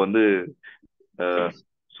 கண்டிப்பா அவங்க வந்து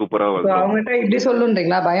சூப்பரா இப்போ வளர்ந்துருவாங்க. அவங்ககிட்ட இப்படி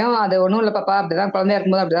சொல்லுன்றீங்களா? பயம் அது ஒண்ணும் இல்ல பாப்பா, அப்படிதான் குழந்தையா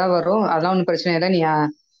இருக்கும்போது அப்படிதான் வரும், அதெல்லாம் ஒண்ணும் பிரச்சனை இல்லை, நீ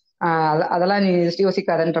அதெல்லாம் நீ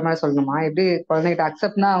யோசிக்காதன்ற மாதிரி சொல்லணுமா? எப்படி குழந்தைகிட்ட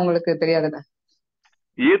அக்செப்ட்னா அவங்களுக்கு தெரியாதுல்ல.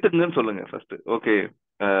 ஏத்துக்குங்கன்னு சொல்லுங்க ஃபர்ஸ்ட். ஓகே,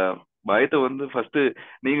 பயத்தை வந்து ஃபர்ஸ்ட்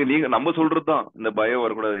நீங்க நம்ம சொல்றதுதான் இந்த பயம்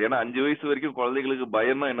வரக்கூடாது. ஏன்னா 5 வயசு வரைக்கும் குழந்தைகளுக்கு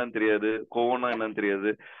பயம்னா என்னன்னு தெரியாது, கோவம்னா என்னன்னு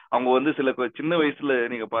தெரியாது. அவங்க வந்து சில சின்ன வயசுல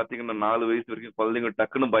நீங்க பாத்தீங்கன்னா 4 வயசு வரைக்கும் குழந்தைங்க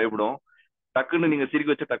டக்குன்னு பயப்படும். டக்குன்னு நீங்க சிரிக்க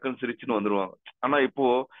வச்சா டக்குன்னு சிரிச்சுன்னு வந்துருவாங்க. ஆனா இப்போ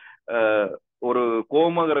ஒரு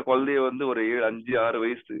கோவமாகிற குழந்தைய வந்து ஒரு 5 6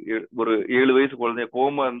 வயசு ஒரு 7 வயசு குழந்தைய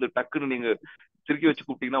கோவமா இருந்து டக்குன்னு நீங்க சிரிக்க வச்சு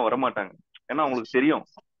கூப்பிட்டீங்கன்னா வரமாட்டாங்க. ஏன்னா அவங்களுக்கு தெரியும்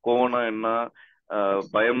கோவம்னா என்ன,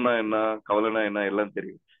 பயம்னா என்ன, கவலைனா என்ன எல்லாம்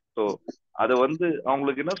தெரியும். ஸோ அதை வந்து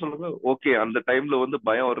அவங்களுக்கு என்ன சொல்லுங்க, ஓகே அந்த டைம்ல வந்து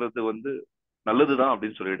பயம் வர்றது வந்து நல்லதுதான்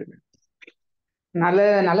அப்படின்னு சொல்லிடுங்க.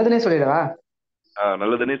 நல்லதுன்னே சொல்லிடவா?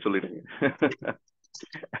 நல்லதுன்னே சொல்லிடுங்க.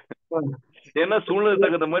 ஏன்னா சூழ்நிலை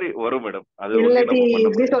தகுந்த மாதிரி வரும் மேடம். அது ஒண்ணு இல்லாட்டி நம்ம பண்ண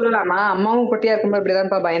இப்படி சொல்லலாமா? அம்மாவும் குட்டியா இருக்கும்போது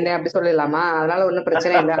இப்படிதான்ப்பா பயந்தேன் அப்படி சொல்லலாமா? அதனால ஒண்ணும்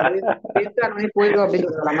பிரச்சனை இல்லை, அது பெருசானே போயிடும் அப்படின்னு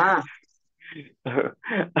சொல்லலாமா?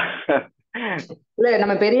 இல்ல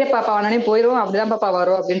நம்ம பெரிய பாப்பா ஆனானே போயிரும், அப்படிதான் பாப்பா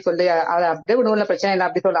வரும் அப்படின்னு சொல்லி அது அப்படியே ஒண்ணும் இல்ல, பிரச்சனை இல்லை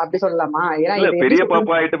அப்படி சொல்லலாமா? ஏன்னா இல்ல இது எப்படி பெரிய சொல்றது?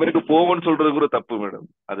 பாப்பா ஆயிட்ட பிறகு போவோம்னு சொல்றது கூட தப்பு மேடம்.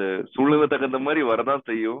 அது சூழ்நிலை தகுந்த மாதிரி வரதான்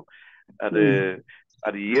செய்யும். அது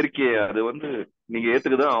அது இயற்கையை அது வந்து நீங்க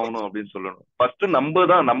ஏத்துக்குதான் ஆகணும் அப்படின்னு சொல்லணும். ஃபர்ஸ்ட்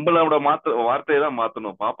நம்மளோட வார்த்தையை தான்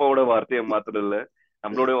மாத்தணும். பாப்பாவோட வார்த்தையை மாத்தணும் இல்ல,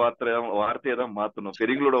 நம்மளோட வார்த்தையை தான் மாத்தணும்.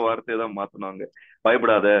 பெரியங்களோட வார்த்தையை தான் மாத்தணும். அங்க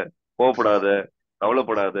பயப்படாத, கோவப்படாத,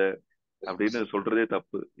 கவலைப்படாத அப்படின்னு சொல்றதே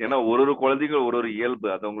தப்பு. ஏன்னா ஒரு குழந்தைங்க ஒரு இயல்பு,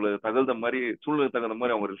 அது அவங்களுக்கு தகுந்த மாதிரி சூழ்நிலை தகுந்த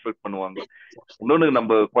மாதிரி அவங்க ரிஃப்ளெக்ட் பண்ணுவாங்க. இன்னொன்னு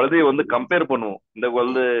நம்ம குழந்தைய வந்து கம்பேர் பண்ணுவோம். இந்த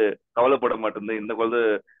குழந்தை கவலைப்பட மாட்டேங்குது, இந்த குழந்தை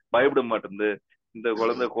பயப்பட மாட்டேங்குது, இந்த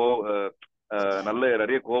குழந்தை நல்ல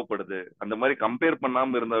நிறைய கோவப்படுது. அந்த மாதிரி கம்பேர்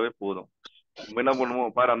பண்ணாம இருந்தாவே போதும். நம்ம என்ன பண்ணுவோம்,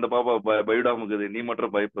 பாரு அந்த பாப்பா பயப்படாம இருக்குது, நீ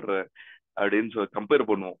மட்டும் பயப்படுற அப்படின்னு சொல்லி கம்பேர்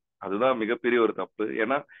பண்ணுவோம். அதுதான் மிகப்பெரிய ஒரு தப்பு.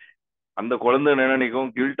 ஏன்னா அந்த குழந்தை என்ன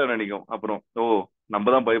நினைக்கும், கில்ட்டா நினைக்கும். அப்புறம்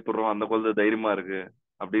நம்ம தான் பயப்படுறோம், அந்த குழந்தை தைரியமா இருக்கு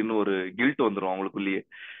அப்படின்னு ஒரு கில்ட் வந்துடும் அவங்களுக்குள்ளேயே.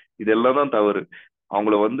 இதெல்லாம் தான் தவறு.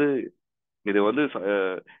 அவங்கள வந்து இது வந்து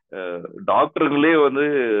டாக்டருங்களே வந்து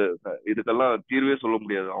இதுக்கெல்லாம் தீர்வே சொல்ல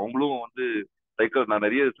முடியாது. அவங்களும் வந்து நான்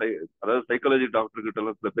நிறைய அதாவது சைக்காலஜி டாக்டர் கிட்ட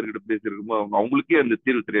எல்லாம் சில பேர்கிட்ட பேசியிருக்கும்போது அவங்களுக்கே அந்த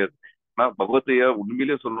தீர்வு தெரியாது. ஆனா பகவத்தையா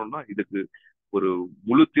உண்மையிலேயே சொல்லணும்னா இதுக்கு ஒரு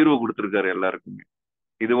முழு தீர்வு கொடுத்திருக்காரு எல்லாருக்குமே.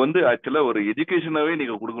 இது வந்து ஆக்சுவலா ஒரு எஜுகேஷனாவே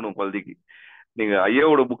நீங்க கொடுக்கணும் குழந்தைக்கு. நீங்க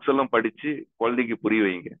ஐயாவோட புக்ஸ் எல்லாம் படிச்சு குழந்தைக்கு புரிய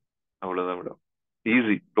வைங்க. அவ்வளவுதான் மேடம்.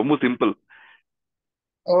 ஈஸி, ரொம்ப simple.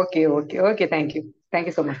 Okay okay okay,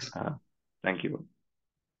 thank you so much. Thank you.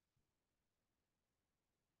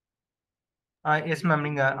 Yes ma'am,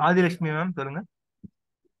 நீங்க ஆதிலட்சுமி மேம் சொல்லுங்க.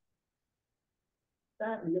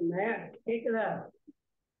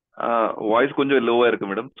 வாய்ஸ் கொஞ்சம் லோவா இருக்கு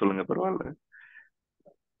மேடம், சொல்லுங்க. பரவாயில்ல.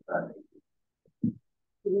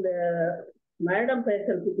 இந்த மேடம்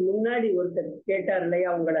பேசுறதுக்கு முன்னாடி ஒருத்தர் கேட்டார் இல்லையா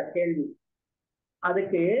உங்களோட கேள்வி,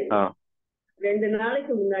 அதுக்கு 2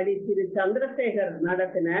 நாளைக்கு முன்னாடி திரு சந்திரசேகர்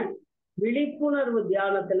நடத்தின விழிப்புணர்வு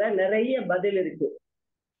தியானத்துல நிறைய பதில் இருக்கு.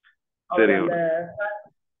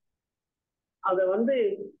 அத வந்து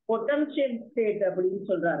பொட்டன்ஷியல் ஸ்டேட் அப்படின்னு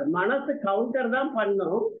சொல்றாரு. மனசு கவுண்டர் தான்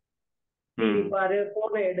பண்ணும், பாரு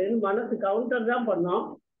போன எடுன்னு மனசு கவுண்டர் தான் பண்ணோம்.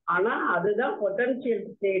 ஆனா அதுதான் பொட்டன்ஷியல்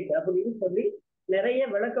ஸ்டேட் அப்படின்னு சொல்லி நிறைய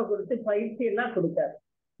விளக்க கொடுத்து பயிற்சி எல்லாம் கொடுத்தாரு.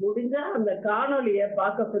 முடிஞ்சா அந்த காணொலிய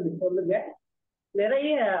பார்க்க சொல்லி சொல்லுங்க.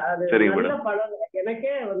 நிறைய அது நல்ல பலன்.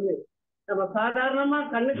 எனக்கே வந்து நம்ம சாதாரணமா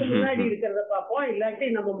கண்ணுக்கு முன்னாடி இருக்கிறத பார்ப்போம், இல்லாட்டி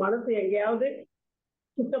நம்ம மனசு எங்கேயாவது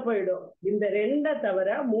சுத்த போயிடும். இந்த 2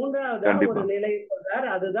 தவிர 3ஆவதா ஒரு நிலை சொல்றார்,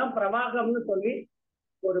 அதுதான் பிரவாகம்னு சொல்லி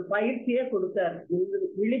ஒரு பயிற்சியே கொடுத்தார்.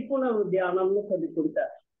 விழிப்புணர்வு தியானம்னு சொல்லி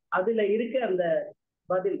கொடுத்தார். அதுல இருக்க அந்த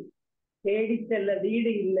பதில் தேடி செல்ல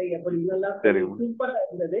வீடு இல்லை அப்படின்னு எல்லாம் சூப்பரா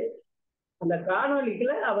இருந்தது. அந்த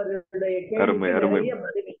காணொலிக்குள்ள அவருடைய கேள்விக்கு நிறைய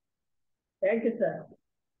பதில். Thank you sir.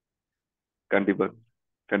 கண்டிப்பா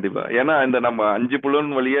கண்டிப்பா. ஏன்னா இந்த நம்ம 5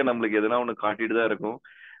 புலன் வழியா நம்மளுக்கு எதனா ஒண்ணு காட்டிட்டு தான் இருக்கும்.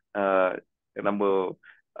 நம்ம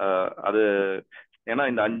அது ஏன்னா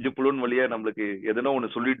இந்த 5 புலன் வழியா நம்மளுக்கு எதனா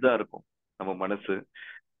ஒண்ணு சொல்லிட்டு தான் இருக்கும் நம்ம மனசு.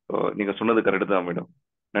 நீங்க சொன்னது கரெக்ட் தான் மேடம்.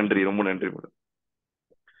 நன்றி, ரொம்ப நன்றி மேடம்.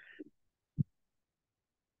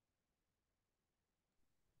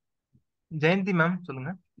 ஜெயந்தி மேம்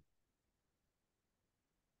சொல்லுங்க.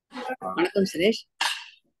 வணக்கம் சுரேஷ்.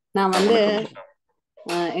 நான் வந்து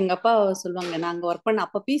எங்க அப்பா சொல்லுவாங்க, நாங்க ஒர்க் பண்ண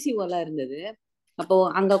அப்ப பிசிஓலாம் இருந்தது. அப்போ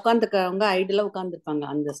அங்க உட்காந்துருக்கவங்க ஐடியலா உட்காந்துருப்பாங்க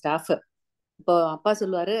அந்த ஸ்டாஃப். இப்போ அப்பா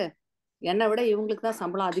சொல்லுவாரு, என்னை விட இவங்களுக்கு தான்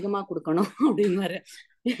சம்பளம் அதிகமா கொடுக்கணும் அப்படின்னுவாரு.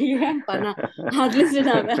 ஏன் பண்ணா அட்லீஸ்ட்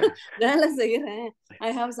நான் வேலை செய்யறேன், ஐ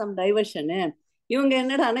ஹாவ் சம் டைவர்ஷனு. இவங்க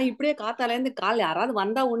என்னடானா இப்படியே காத்தால இருந்து கால் யாராவது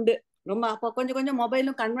வந்தா உண்டு. ரொம்ப அப்போ கொஞ்சம் கொஞ்சம்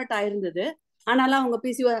மொபைலும் கன்வெர்ட் ஆயிருந்தது. ஆனாலும் அவங்க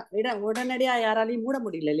பிசி உடனடியா யாராலையும் மூட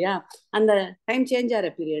முடியல இல்லையா, அந்த டைம் சேஞ்ச் ஆகிற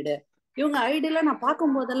பீரியடு. இவங்க ஐடியில நான்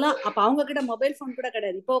பார்க்கும் போதெல்லாம் அப்ப அவங்க கிட்ட மொபைல் போன் கூட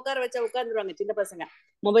கிடையாது. இப்போ உட்கார வச்சா உட்காந்துருவாங்க சின்ன பசங்க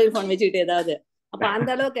மொபைல் போன் வச்சுக்கிட்டு ஏதாவது. அப்ப அந்த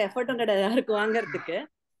அளவுக்கு எஃபர்ட்டும் கிடையாது யாருக்கு வாங்கறதுக்கு.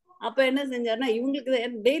 அப்ப என்ன செஞ்சாருன்னா இவங்களுக்கு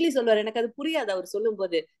டெய்லி சொல்லுவாரு, எனக்கு அது புரியாது அவர் சொல்லும்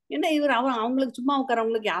போது. என்ன இவர் அவங்களுக்கு சும்மா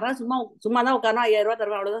உட்காரவங்களுக்கு யாராவது சும்மாதான் உட்காரணும் 5000 ரூபாய்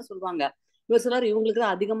தருவேன் அவ்வளவுதான் சொல்லுவாங்க. இவர் சொல்லுவாரு இவங்களுக்கு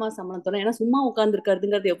தான் அதிகமா சம்பளம் தரும், ஏன்னா சும்மா உட்கார்ந்து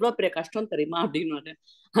இருக்கிறதுங்கிறது எவ்வளவு பெரிய கஷ்டம் தெரியுமா அப்படின்னு.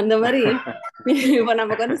 அந்த மாதிரி இப்ப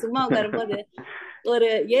நமக்கு வந்து சும்மா உட்காரும் போது ஒரு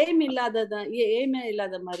எய்மே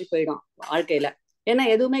இல்லாத மாதிரி போயிடும் வாழ்க்கையில. ஏன்னா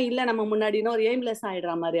எதுவுமே இல்லை நம்ம முன்னாடினா ஒரு எய்ம்லெஸ்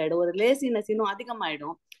ஆயிடுற மாதிரி ஆயிடும், ஒரு லேசினஸ் இன்னும்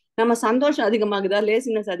அதிகமாயிடும். நம்ம சந்தோஷம் அதிகமாகுதா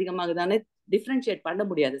லேசினஸ் அதிகமாகுதான்னு டிஃபரன்ஷியேட் பண்ண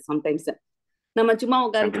முடியாது சம்டைம்ஸ். நம்ம சும்மா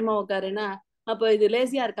உட்காருன்னா அப்போ இது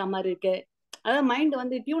லேசியா இருக்க மாதிரி இருக்கு. அதாவது மைண்ட்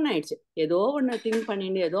வந்து டியூன் ஆயிடுச்சு, ஏதோ ஒண்ணு திங்க்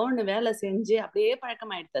பண்ணிட்டு ஏதோ ஒண்ணு வேலை செஞ்சு அப்படியே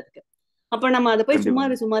பழக்கம் ஆயிடுச்சு அதுக்கு. அப்ப நம்ம அதை போய்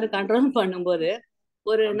சுமாரு கண்ட்ரோல் பண்ணும்போது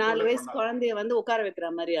ஒரு 4 வயசு குழந்தைய வந்து உட்கார வைக்கிற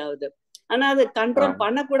மாதிரி ஆகுது. ஆனா அது கண்ட்ரோல்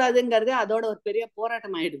பண்ணக்கூடாதுங்கிறதே அதோட ஒரு பெரிய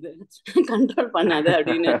போராட்டம் ஆயிடுது, கண்ட்ரோல் பண்ணாது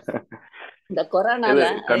அப்படின்னு. இந்த கொரோனால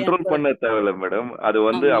கண்ட்ரோல் பண்ண தேவையில்ல மேடம், அது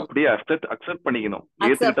வந்து அப்படியே அக்செப்ட் பண்ணிக்கணும்,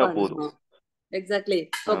 ஏத்துக்கிட்டா போதும். எக்ஸாக்ட்லி.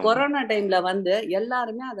 இப்போ கொரோனா டைம்ல வந்து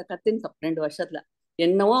எல்லாருமே அதை கத்துக்கிட்டோம் 2 வருஷத்துல.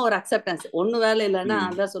 என்னவோ ஒரு அக்செப்டன்ஸ். ஒண்ணு வேலை இல்லைன்னா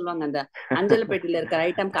அதான் சொல்லுவாங்க, அந்த அஞ்சல் பெட்டியில இருக்கிற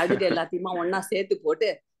ஐட்டம் கடுகு எல்லாத்தையுமா ஒன்னா சேர்த்து போட்டு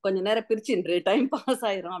கொஞ்ச நேரம் பிரிச்சுன்று டைம் பாஸ்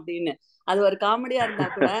ஆயிரும் அப்படின்னு. அது ஒரு காமெடியா இருந்தா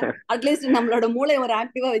கூட அட்லீஸ்ட் நம்மளோட மூளை ஒரு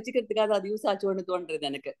ஆக்டிவா வச்சுக்கிறதுக்காக அது யூஸ் ஆச்சோன்னு தோன்றது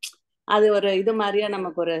எனக்கு. அது ஒரு இது மாதிரியா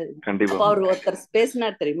நமக்கு ஒரு ஒருத்தர்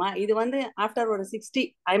பேசினார் தெரியுமா, இது வந்து ஆஃப்டர் ஒரு 60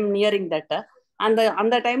 ஐ எம் நியரிங் தட்.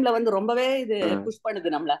 அந்த டைம்ல வந்து ரொம்பவே இது புஷ்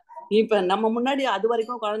பண்ணுது நம்மள. இப்ப நம்ம முன்னாடி அது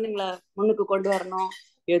வரைக்கும் குழந்தைங்களை முன்னுக்கு கொண்டு வரணும்,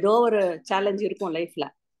 ஏதோ ஒரு சேலஞ்ச் இருக்கும் லைஃப்ல.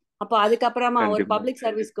 அப்போ அதுக்கப்புறமா ஒரு பப்ளிக்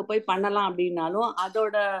சர்வீஸ்க்கு போய் பண்ணலாம் அப்படின்னாலும்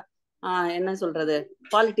அதோட என்ன சொல்றது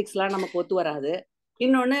பாலிடிக்ஸ் எல்லாம் நமக்கு ஒத்து வராது.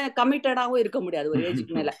 இன்னொன்னு கமிட்டடாவும் இருக்க முடியாது ஒரு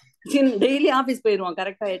ஏஜுக்கு மேல. டெய்லி ஆபீஸ் போயிருவோம்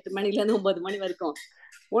கரெக்டா 8 மணில இருந்து 9 மணி வரைக்கும்.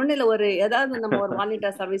 ஒண்ணு இல்ல, ஒரு ஏதாவது நம்ம ஒரு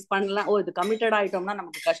வாலண்டியர் சர்வீஸ் பண்ணலாம், ஓ இது கமிட்டட் ஆயிட்டோம்னா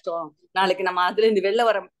நமக்கு கஷ்டம், நாளைக்கு நம்ம அதுல இருந்து வெளில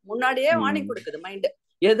வர முன்னாடியே வார்னிங் கொடுக்குது மைண்ட்.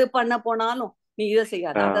 எது பண்ண போனாலும் நீ இதை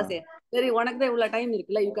செய்யாத அதான் செய்ய, சரி உனக்கு தான் இவ்வளவு டைம்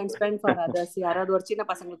இருக்குல்ல, you can spend for others. யாராவது ஒரு சின்ன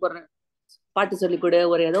பசங்களுக்கு ஒரு பாட்டு சொல்லிக் கொடு,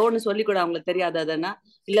 ஒரு ஏதோ ஒண்ணு சொல்லிக் கொடு, அவங்களுக்கு தெரியாததுன்னா.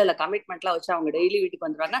 இல்ல கமிட்மெண்ட்லாம் வச்சு அவங்க டெய்லி வீட்டுக்கு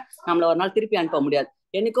வந்துடுவாங்க, நம்மள ஒரு நாள் திருப்பி அனுப்ப முடியாது,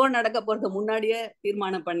 என்னைக்கோ நடக்க போறத முன்னாடியே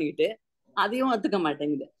தீர்மானம் பண்ணிட்டு அதையும் ஒத்துக்க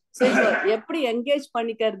மாட்டேங்குது. எப்படி என்கேஜ்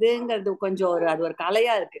பண்ணிக்கிறதுங்கிறது கொஞ்சம் அது ஒரு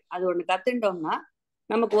கலையா இருக்கு. அது ஒண்ணு கத்துட்டோம்னா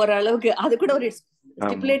நமக்கு ஓரளவுக்கு அது கூட ஒரு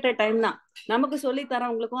ஸ்டிப்புலேட்டட் டைம் தான். நமக்கு சொல்லி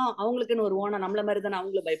தரவங்களுக்கும் அவங்களுக்குன்னு ஒரு ஓனம் நம்மள மாதிரி தானே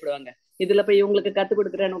அவங்களும் பயப்படுவாங்க, இதுல போய் இவங்களுக்கு கத்து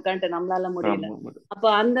கொடுக்குறேன்னு உட்காந்துட்டு நம்மளால முடியல. அப்ப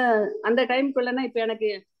அந்த டைம்குள்ளனா இப்ப எனக்கு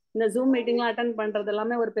இந்த ஜூம் மீட்டிங்லாம் அட்டன் பண்றது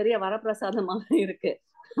எல்லாமே ஒரு பெரிய வரப்பிரசாதமாக இருக்கு.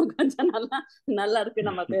 கொஞ்சம் நல்லா இருக்கு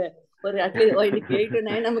நமக்கு. ஒரு அட்லீஸ்ட் இன்னைக்கு 8 to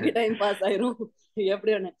 9 நமக்கு டைம் பாஸ் ஆயிரும்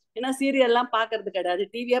எப்படி ஒண்ணு. ஏன்னா சீரியல் எல்லாம் பாக்குறது கிடையாது,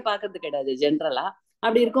 டிவியே பாக்குறது கிடையாது ஜென்ரலா.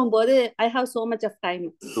 அப்படி இருக்கும் போது I have so much of time.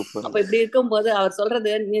 அப்ப இப்படி இருக்கும் போது அவர்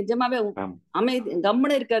சொல்றது நிஜமாவே அமைதி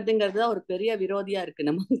கம்முன்னு இருக்கிறதுங்கிறது ஒரு பெரிய விரோதியா இருக்கு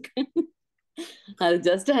நமக்கு. அது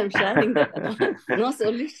just I am sharing that. No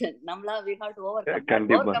solution. நம்மளா we have to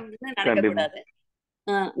overcome நினைக்க கூடாது.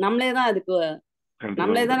 நம்மளே தான் அதுக்கு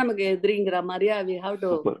நம்மளே தான் நமக்கு எதிரிங்கிற மாதிரியா we have to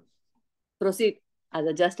proceed. அது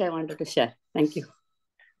just I wanted to share. Thank you.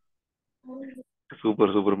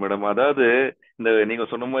 Super madam. அதாவது இந்த நீங்க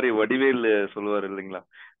சொன்ன மாதிரி வடிவேல் சொல்லுவாரு இல்லைங்களா,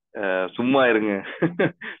 சும்மா இருங்க,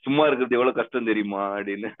 சும்மா இருக்கிறது எவ்வளவு கஷ்டம் தெரியுமா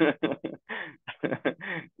அப்படின்னு.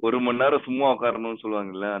 1 மணி நேரம் சும்மா உட்காரணும்னு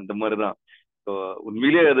சொல்லுவாங்கல்ல, அந்த மாதிரிதான்.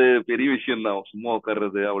 உண்மையிலேயே அது பெரிய விஷயம் தான், சும்மா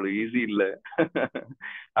உட்கார்றது அவ்வளவு ஈஸி இல்ல.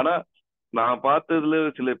 ஆனா நான் பார்த்ததுல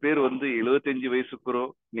சில பேர் வந்து 75 வயசுக்குறோ,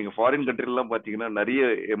 நீங்க ஃபாரின் கண்ட்ரி எல்லாம் பாத்தீங்கன்னா நிறைய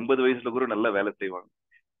 80 வயசுல கூட நல்லா வேலை செய்வாங்க.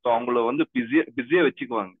 ஸோ அவங்கள வந்து பிஸியா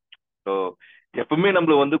வச்சுக்குவாங்க. ஸோ எப்பவுமே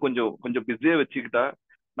நம்மள வந்து கொஞ்சம் பிஸியா வச்சுக்கிட்டா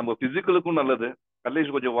நம்ம பிசிக்கலுக்கும் நல்லது.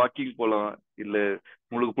 அட்லீஸ்ட் கொஞ்சம் வாக்கிங் போகலாம், இல்ல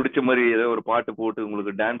உங்களுக்கு பிடிச்ச மாதிரி ஏதோ ஒரு பாட்டு போட்டு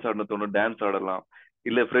உங்களுக்கு டான்ஸ் ஆடணும் தோணும் டான்ஸ் ஆடலாம்,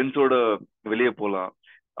 இல்ல ஃப்ரெண்ட்ஸோட வெளியே போகலாம்,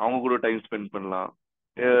 அவங்க கூட டைம் ஸ்பெண்ட் பண்ணலாம்.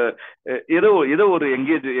 ஏதோ ஒரு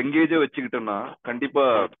எங்கேஜா வச்சுக்கிட்டோம்னா கண்டிப்பா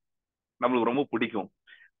நம்மளுக்கு ரொம்ப பிடிக்கும்.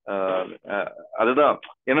 அதுதான்.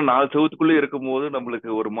 ஏன்னா 4 செவத்துக்குள்ளே இருக்கும் போது நம்மளுக்கு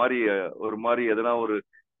ஒரு மாதிரி எதனா ஒரு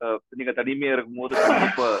நீங்க தனிமையா இருக்கும் போது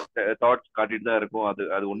கண்டிப்பா தாட்ஸ் காட்டிட்டு தான் இருக்கும்.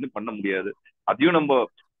 அது ஒண்ணும் பண்ண முடியாது. அதையும் நம்ம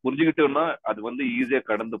புரிஞ்சுக்கிட்டோம்னா அது வந்து ஈஸியா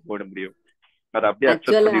கடந்து போயிட முடியும். அதை அப்படியே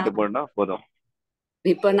அக்செப்ட் பண்ணிட்டு போனா போதும்.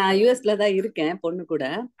 இப்ப நான் யூஎஸ்ல தான் இருக்கேன் பொண்ணு கூட,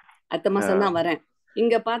 அடுத்த மாசம் தான் வரேன்.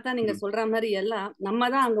 இங்க பார்த்தா நீங்க சொல்ற மாதிரி எல்லாம் நம்ம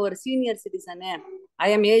தான் அங்க ஒரு senior citizen, I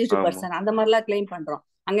am aged person அந்த மாதிரிலாம் கிளைம் பண்றோம்.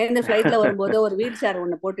 அங்க இருந்து ஃபிளைட்ல வரும்போது ஒரு வீல் சேர்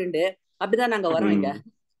ஒண்ணு போட்டுண்டு அப்படிதான் நாங்க வரோம் இங்க.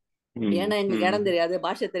 ஏன்னா எங்களுக்கு இடம் தெரியாது,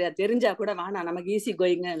 பாஷை தெரியாது, தெரிஞ்சா கூட வேணாம் நமக்கு ஈஸி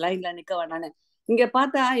கோயிங்க, லைன்ல நிக்க வேணான்னு. இங்க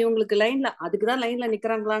பார்த்தா இவங்களுக்கு லைன்ல அதுக்குதான் லைன்ல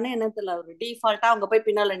நிக்கிறாங்களான்னு என்ன தெரியல, ஒரு டிஃபால்ட்டா அவங்க போய்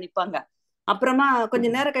பின்னால நிப்பாங்க. அப்புறமா கொஞ்ச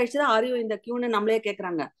நேரம் கழிச்சுதான் அறிவு இந்த கியூன்னு நம்மளே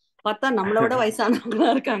கேக்குறாங்க. பார்த்தா நம்மளோட வயசானவங்களா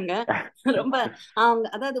இருக்காங்க. ரொம்ப அவங்க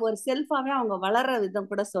அதாவது ஒரு செல்ஃபாவே அவங்க வளர்ற விதம்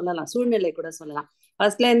கூட சொல்லலாம், சூழ்நிலை கூட சொல்லலாம்.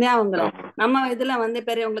 ஃபர்ஸ்ட்ல இருந்தே அவங்கள நம்ம இதுல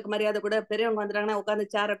பெரியவங்களுக்கு மரியாதை கூட, பெரியவங்க வந்துட்டாங்கன்னா உட்காந்து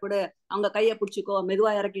சேர கூட அவங்க கையை பிடிச்சிக்கோ,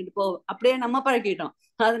 மெதுவா இறக்கிட்டு போ, அப்படியே நம்ம பழக்கிட்டோம்.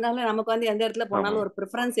 அதனால நமக்கு எந்த இடத்துல போனாலும் ஒரு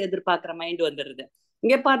ப்ரிஃபரன்ஸ் எதிர்பார்க்கிற மைண்ட் வந்துருது.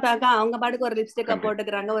 இங்க பார்த்தாக்கா அவங்க பாட்டுக்கு ஒரு லிப்ஸ்டிக்கா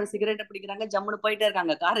போட்டுக்கிறாங்க, ஒரு சிகரெட்டை பிடிக்கிறாங்க, ஜம்முன்னு போயிட்டே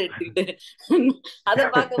இருக்காங்க கார் எடுத்துக்கிட்டு. அதை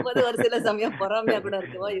பார்க்கும் போது ஒரு சில சமயம் பொறாமையா கூட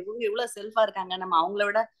இருக்குவோ, இவங்க இவ்வளவு செல்ஃபா இருக்காங்க, நம்ம அவங்கள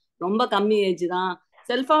விட ரொம்ப கம்மி ஏஜ் தான்.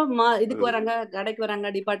 செல்ஃபா இதுக்கு வராங்க, கடைக்கு வராங்க,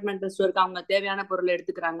 டிபார்ட்மெண்டல் ஸ்டோருக்கு அவங்க தேவையான பொருள்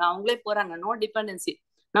எடுத்துக்கிறாங்க, அவங்களே போறாங்க, நோ டிபெண்டன்சி.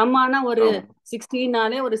 நம்ம ஆனா ஒரு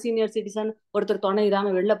 16 ஒரு சீனியர் சிட்டிசன் ஒருத்தர் துணை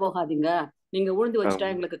இல்லாம வெளில போகாதீங்க, நீங்க உழுந்து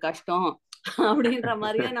வச்சுட்டா எங்களுக்கு கஷ்டம் அப்படின்ற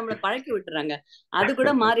மாதிரியே நம்மளை பழக்கி விட்டுறாங்க. அது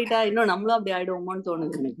கூட மாறிட்டா இன்னும் நம்மளும் அப்படி ஆயிடுவோமோன்னு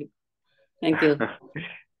தோணுது எனக்கு. தேங்க்யூ.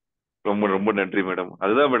 ரொம்ப ரொம்ப நன்றி மேடம்.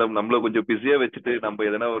 அதுதான் மேடம், நம்மள கொஞ்சம் பிஸியா வச்சுட்டு நம்ம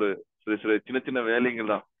எதனா ஒரு சில சின்ன சின்ன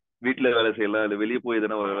வேலைகள் தான், வீட்டுல வேலை செய்யலாம், இல்ல வெளியே போய்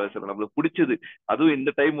எதனா ஒரு வேலை செய்யலாம், நம்மளுக்கு பிடிச்சது. அதுவும் இந்த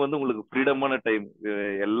டைம் உங்களுக்கு ஃப்ரீடமான டைம்,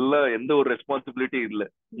 எல்லாம் எந்த ஒரு ரெஸ்பான்சிபிலிட்டி இல்ல,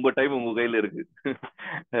 உங்க டைம் உங்க கையில இருக்கு.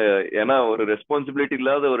 ஏன்னா ஒரு ரெஸ்பான்சிபிலிட்டி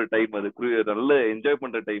இல்லாத ஒரு டைம் அது, நல்ல என்ஜாய்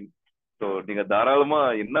பண்ற டைம். ஸோ நீங்க தாராளமா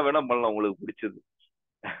என்ன வேணா பண்ணலாம் உங்களுக்கு பிடிச்சது.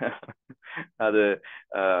 அது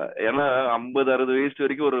ஏன்னா 50-60 வயசு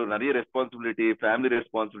வரைக்கும் ஒரு நிறைய responsibility, family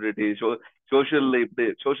responsibility,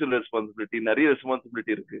 social responsibility, நிறைய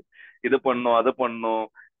ரெஸ்பான்சிபிலிட்டி இருக்கு. இது பண்ணும் அதை பண்ணும்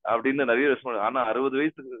அப்படின்னு நிறைய ரெஸ்பான்ஸ். ஆனா 60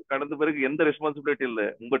 வயசுக்கு கடந்த பிறகு எந்த ரெஸ்பான்சிபிலிட்டி இல்லை,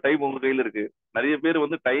 உங்க டைம் உங்க கையில இருக்கு. நிறைய பேர்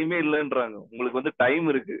டைமே இல்லைன்றாங்க, உங்களுக்கு டைம்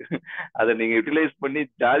இருக்கு. அதை நீங்க யூட்டிலைஸ் பண்ணி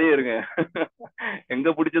ஜாலியா இருங்க.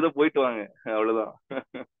 எங்க பிடிச்சத போயிட்டு வாங்க, அவ்வளவுதான்.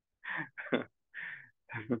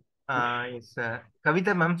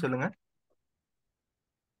 கவிதா மேம் சொல்லுங்க.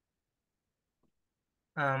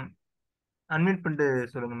 அன்மியூட் பண்ணிட்டு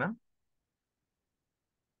சொல்லுங்க மேம்.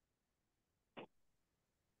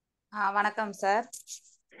 வணக்கம் சார்.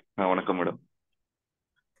 வணக்கம் மேடம்.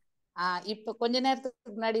 இப்ப கொஞ்ச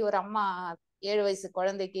நேரத்துக்கு முன்னாடி ஒரு அம்மா 7 வயசு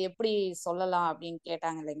குழந்தைக்கு எப்படி சொல்லலாம் அப்படின்னு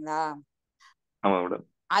கேட்டாங்க இல்லைங்களா? ஆமா மேடம்.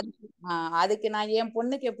 அதுக்கு நான் என்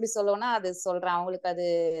பொண்ணுக்கு எப்படி சொல்லுவேன்னா அது சொல்றேன், அவங்களுக்கு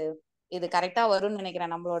இது கரெக்டா வரும்னு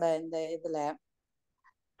நினைக்கிறேன் நம்மளோட இந்த இதுல.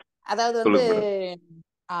 அதாவது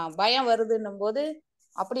பயம் வருதுன்னும் போது,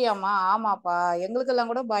 அப்படியாம்மா, ஆமாப்பா, எங்களுக்கு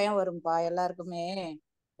எல்லாம் கூட பயம் வரும்பா, எல்லாருக்குமே,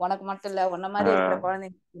 உனக்கு மட்டும் இல்ல, உன்ன மாதிரி இருக்கிற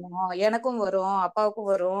குழந்தைங்களுக்கும் எனக்கும் வரும்,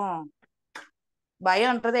 அப்பாவுக்கும் வரும்,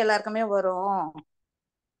 பயம்ன்றது எல்லாருக்குமே வரும்.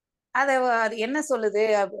 அது என்ன சொல்லுது,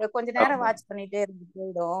 கொஞ்ச நேரம் வாட்ச் பண்ணிட்டே இருந்து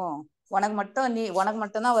போயிடும், உனக்கு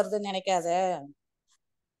மட்டும்தான் வருதுன்னு நினைக்காத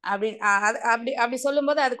அப்படி அப்படி சொல்லும்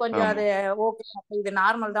போது அது கொஞ்சம் அது ஓகே, இது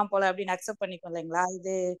நார்மல் தான் போல அப்படின்னு அக்செப்ட் பண்ணிக்கும் இல்லைங்களா?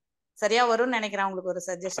 இது சரியா வரும்னு நினைக்கிறேன். உங்களுக்கு ஒரு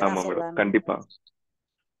சஜஷனா சொல்லலாம். கண்டிப்பா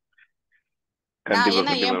கண்டிப்பா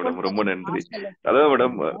மேடம், ரொம்ப நன்றி. அதான்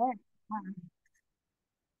மேடம்,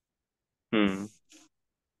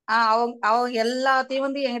 அவங்க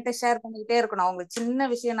எல்லாத்தையும் என்கிட்ட ஷேர் பண்ணிக்கிட்டே இருக்கணும். அவங்களுக்கு சின்ன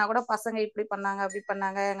விஷயம்னா கூட, பசங்க இப்படி பண்ணாங்க அப்படி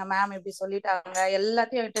பண்ணாங்க, எங்க மேம் இப்படி சொல்லிட்டாங்க,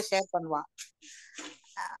 எல்லாத்தையும் என்கிட்ட ஷேர் பண்ணுவான்.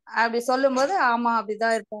 அப்படி சொல்லும் போது, ஆமா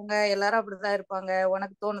அப்படிதான் இருப்பாங்க, எல்லாரும் அப்படிதான் இருப்பாங்க,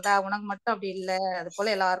 உனக்கு தோணுதா, உனக்கு மட்டும் அப்படி இல்ல, அது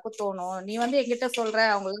போல எல்லாருக்கும் தோணும், நீ என்கிட்ட சொல்ற,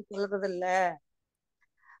 அவங்களுக்கு சொல்றது இல்ல,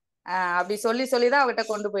 அப்படி சொல்லிதான் அவகிட்ட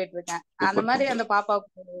கொண்டு போயிட்டு இருக்கேன். அந்த மாதிரி அந்த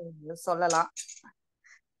பாப்பாவுக்கு சொல்லலாம்.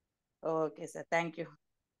 Okay sir, thank you.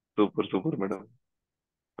 Super madam,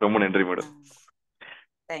 ரொம்ப நன்றி மேடம்.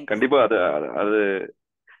 கண்டிப்பா அது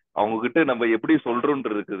அவங்க கிட்ட நம்ம எப்படி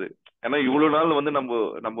சொல்றோம்ன்றது இருக்குது. ஏன்னா இவ்வளவு நாள்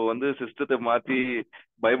நம்ம சிஸ்டத்தை மாத்தி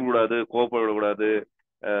பயப்படக்கூடாது, கோவப்படக்கூடாது,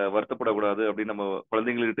 வருத்தப்படக்கூடாது அப்படின்னு நம்ம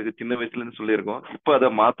குழந்தைங்களுக்கு சின்ன வயசுல இருந்து சொல்லியிருக்கோம். இப்ப அதை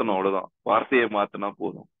மாத்தணும், அவ்வளவுதான், வார்த்தையை மாத்தினா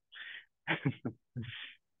போதும்.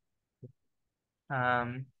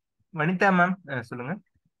 வனிதா மேம் சொல்லுங்க.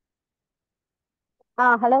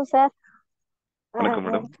 Hello sir. வணக்கம்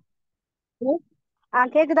மேடம்.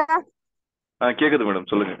 கேக்குதா? கேக்குது மேடம்,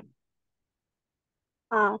 சொல்லுங்க.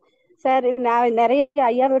 சார், நான் நிறைய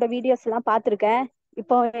ஐயாவோட வீடியோஸ் எல்லாம் பார்த்திருக்கேன்.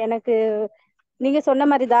 இப்போ எனக்கு நீங்க சொன்ன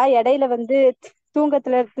மாதிரிதான், இடையில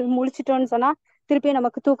தூங்கத்துல முழிச்சிட்டோம்னு சொன்னா திருப்பி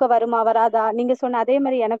நமக்கு தூக்கம் வருமா வராதா, நீங்க சொன்ன அதே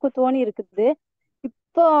மாதிரி எனக்கும் தோணி இருக்குது.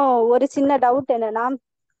 இப்போ ஒரு சின்ன டவுட் என்னன்னா,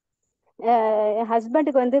 என்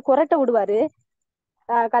ஹஸ்பண்டுக்கு கொரட்டை விடுவாரு.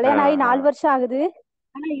 கல்யாணம் ஆகி 4 வருஷம் ஆகுது.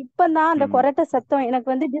 ஆனா இப்பதான் அந்த கொரட்டை சத்தம்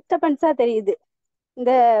எனக்கு டிஸ்டர்பன்ஸா தெரியுது.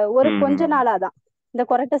 இந்த ஒரு கொஞ்ச நாளாதான் இந்த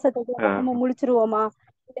கொரட்டை சத்தத்தை நம்ம முழிச்சிருவோமா,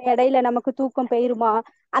 இடையில நமக்கு தூக்கம் போயிருமா,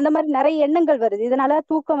 அந்த மாதிரி நிறைய எண்ணங்கள் வருது. இதனால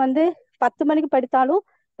தூக்கம் வந்து 10 மணிக்கு படுத்தாலும்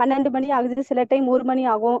 12 மணி ஆகுது, சில டைம் 1 மணி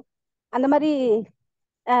ஆகும். அந்த மாதிரி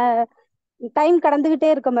டைம் கடந்துகிட்டே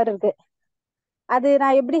இருக்க மாதிரி இருக்கு. அது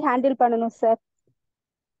நான் எப்படி ஹேண்டில் பண்ணணும் சார்?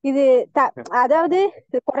 இது அதாவது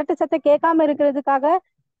கொரட்டை சத்தம் கேட்காம இருக்கிறதுக்காக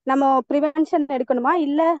நம்ம ப்ரிவென்ஷன் எடுக்கணுமா,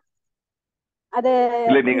 இல்ல அது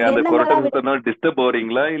இல்ல நீங்க அந்த கொரட்டை எண்ணங்களா சத்தம்னால டிஸ்டர்ப்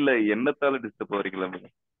ஆகுறீங்களா இல்ல எண்ணத்தால டிஸ்டர்ப் ஆகுறீங்களா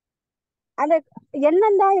மேடம்? அந்த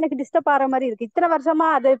எண்ணம் தான் எனக்கு டிஸ்டர்ப் ஆகிற மாதிரி இருக்கு. இத்தனை வருஷமா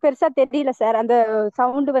அது பெருசா தெரியல சார். அந்த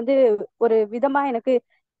சவுண்ட் வந்து ஒரு விதமா எனக்கு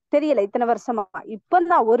தெரியல இத்தனை வருஷமா.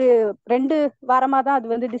 இப்பதான் ஒரு 2 வாரமா தான் அது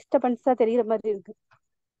வந்து டிஸ்டர்பன்ஸா தெரியற மாதிரி இருக்கு.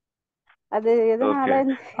 அது எதனால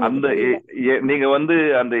எனக்கு அந்த தெரியல. நீங்க வந்து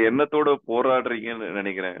அந்த எண்ணத்தோட போராடுறீங்கன்னு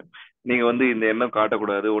நினைக்கிறேன். நீங்க வந்து இந்த எண்ணம்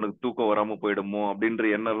காட்டக்கூடாது, உனக்கு தூக்கம் வராம போயிடுமோ அப்படின்ற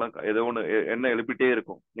எண்ணம் எல்லாம் ஏதோ ஒண்ணு எண்ணம் எழுப்பிட்டே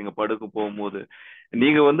இருக்கும் நீங்க படுக்க போகும்போது.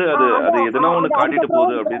 நீங்க வந்து அது அது எதனா ஒண்ணு காட்டிட்டு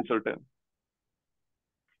போகுது அப்படின்னு சொல்லிட்டு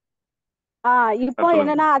இப்போ சொல்லுங்க.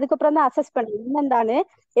 என்னன்னா அதுக்கப்புறம் தான் அசஸ் பண்ணேன் என்னந்தானு.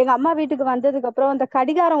 எங்க அம்மா வீட்டுக்கு வந்ததுக்கு அப்புறம் இந்த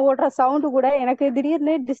கடிகாரம் ஓடுற சவுண்டு கூட எனக்கு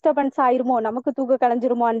திடீர்னு டிஸ்டர்பன்ஸ் ஆயிருமோ, நமக்கு தூக்கம்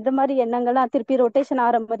கலைஞ்சிருமோ, அந்த மாதிரி எண்ணங்கள்லாம் திருப்பி ரொட்டேஷன்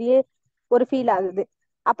ஆகிற மாதிரியே ஒரு ஃபீல் ஆகுது.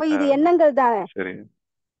 அப்ப இது எண்ணங்கள் தானே? சரி,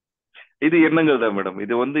 இது எண்ணங்கள் தான் மேடம்.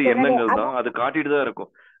 இது வந்து எண்ணங்கள் தான், அது காட்டிட்டு தான்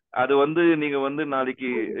இருக்கும். அது வந்து நீங்க வந்து நாளைக்கு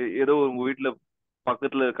ஏதோ உங்க வீட்டுல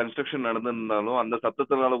பக்கத்துல கன்ஸ்ட்ரக்ஷன் நடந்திருந்தாலும் அந்த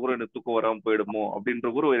சத்தத்தினால கூட எனக்கு தூக்கம் வராம போயிடுமோ அப்படின்ற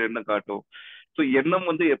கூட ஒரு எண்ணம் காட்டும். ஸோ எண்ணம்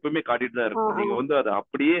வந்து எப்பவுமே காட்டிட்டு தான் இருக்கும். நீங்க வந்து அதை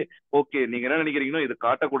அப்படியே ஓகே நீங்க என்ன நினைக்கிறீங்கன்னா இது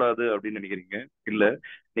காட்டக்கூடாது அப்படின்னு நினைக்கிறீங்க. இல்ல,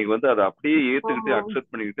 நீங்க வந்து அதை அப்படியே ஏத்துக்கிட்டு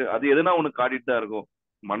அக்செப்ட் பண்ணிக்கிட்டு அது எதனா ஒண்ணு காட்டிட்டு தான் இருக்கும்.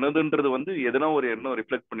 மனதுன்றது வந்து எதனா ஒரு எண்ணம்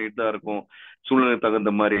ரிஃப்ளெக்ட் பண்ணிட்டு தான் இருக்கும் சூழ்நிலை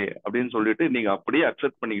தகுந்த மாதிரி அப்படின்னு சொல்லிட்டு நீங்க அப்படியே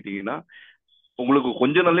அக்செப்ட் பண்ணிக்கிட்டீங்கன்னா உங்களுக்கு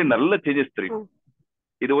கொஞ்ச நாள்லயே நல்ல சேஞ்சஸ் தெரியும்.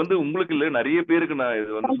 இது வந்து உங்களுக்கு இல்ல, நிறைய பேருக்கு நான்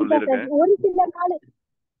இது வந்து சொல்லியிருக்கேன்.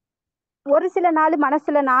 ஒரு சில நாள்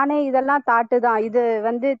மனசுல நானே இதெல்லாம் தாட்டு தான், இது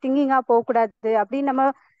வந்து திங்கிங்கா போக கூடாது அப்படின்னு நம்ம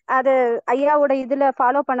அது ஐயாவோட இதுல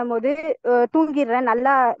ஃபாலோ பண்ணும்போது தூங்கிடுறேன்,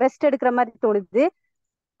 நல்லா ரெஸ்ட் எடுக்கிற மாதிரி தோணுது.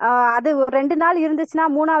 அது ஒரு 2 நாள் இருந்துச்சுன்னா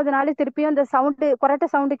 3வது நாள் திருப்பியும் இந்த சவுண்டு கொரட்டை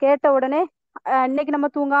சவுண்டு கேட்ட உடனே இன்னைக்கு நம்ம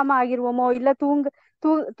தூங்காம ஆகிருவோமோ, இல்ல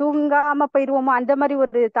தூங்காம போயிருவோமோ, அந்த மாதிரி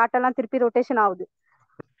ஒரு தாட்டெல்லாம் திருப்பி ரொட்டேஷன் ஆகுது.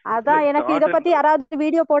 அதான் எனக்கு இத பத்தி யாராவது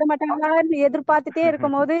வீடியோ போட மாட்டாங்களான்னு எதிர்பார்த்துட்டே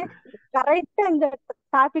இருக்கும் போது கரெக்டா இந்த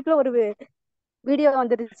டாபிக்ல ஒரு வீடியோ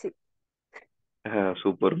வந்துருச்சு.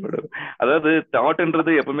 Super madam. அதாவது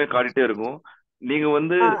தாட்ன்றது எப்பவுமே காட்டிட்டே இருக்கும். நீங்க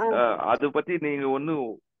வந்து அதை பத்தி நீங்க ஒண்ணு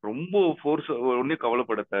ரொம்ப ஃபோர்ஸ் ஒன்னும்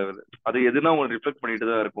கவலைப்பட தேவையில்லை. அது எதுனா ஒன்று ரிஃப்ளெக்ட் பண்ணிட்டு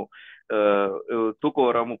தான் இருக்கும். தூக்கம்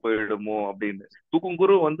வராம போயிடுமோ அப்படின்னு. தூக்கம்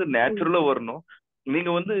கூட வந்து நேச்சுரலா வரணும். நீங்க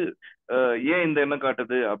வந்து ஏன் இந்த எண்ணம்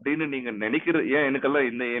காட்டுது அப்படின்னு நீங்க நினைக்கிற, ஏன் எனக்கெல்லாம்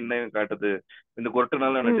இந்த எண்ணம் காட்டுது, இந்த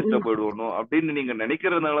கொரட்டனால எனக்கு டிஸ்டர்ப் ஆயிடுவோம் அப்படின்னு நீங்க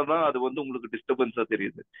நினைக்கிறதுனாலதான் அது வந்து உங்களுக்கு டிஸ்டர்பன்ஸா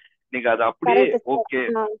தெரியுது. நீங்க அதை அப்படியே ஓகே,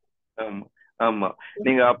 ஆமா ஆமா,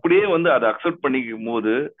 நீங்க அப்படியே வந்து அதை அக்செப்ட் பண்ணிக்கும்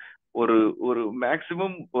போது ஒரு ஒரு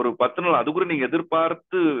மேக்சிமம் ஒரு 10 நாள், அது கூட நீங்க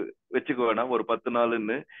எதிர்பார்த்து வச்சுக்க வேணாம். ஒரு 10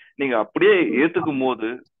 நாள்னு நீங்க அப்படியே ஏத்துக்கும் போது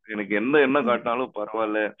எனக்கு எந்த எண்ணம் காட்டினாலும்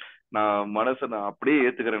பரவாயில்ல, நான் மனசை நான் அப்படியே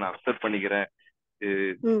ஏத்துக்கிறேன், நான் அக்செப்ட் பண்ணிக்கிறேன்.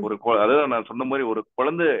 ஒரு அதாவது நான் சொன்ன மாதிரி ஒரு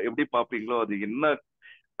குழந்தை எப்படி பாப்பீங்களோ, அது என்ன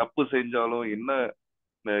தப்பு செஞ்சாலும் என்ன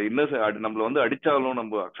நம்மள வந்து அடிச்சாலும்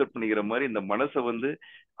நம்ம அக்செப்ட் பண்ணிக்கிற மாதிரி இந்த மனசை வந்து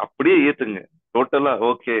அப்படியே ஏத்துங்க. டோட்டலா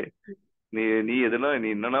ஓகே, நீ நீ எதுனா நீ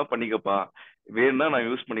என்னன்னா பண்ணிக்கப்பா, வேணும்னா நான்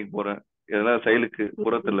யூஸ் பண்ணிக்க போறேன் எதனா செயலுக்கு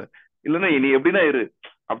புறத்துல, இல்லைன்னா நீ எப்படின்னா இரு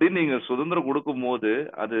அப்படின்னு நீங்க சுதந்திரம் கொடுக்கும் போது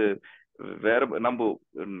அது வேற. நம்ம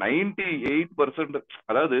 98%,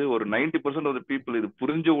 அதாவது ஒரு 90% ஆஃப் த பீப்புள் இது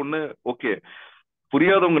புரிஞ்ச உடனே ஓகே.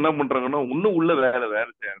 புரியாதவங்க என்ன பண்றாங்கன்னா இன்னும் உள்ள வேலை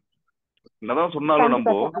செய்யறாங்க. என்னதான் சொன்னாலும்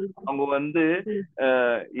நம்ம அவங்க வந்து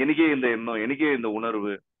எனக்கே இந்த எண்ணம், எனக்கே இந்த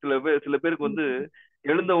உணர்வு. சில பேருக்கு வந்து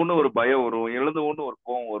எழுந்த உடனே ஒரு பயம் வரும், எழுந்த உடனே ஒரு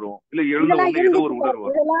கோவம் வரும், இல்ல எழுந்த உடனே ஏதோ ஒரு உணர்வு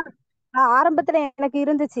வரும். ஆரம்பத்துல எனக்கு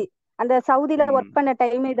இருந்துச்சு. அந்த சவுதியில ஒர்க் பண்ண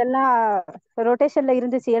டைம் இதெல்லாம் ரொட்டேஷன்ல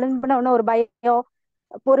இருந்துச்சு. எழும்பின உடனே ஒரு பயம்,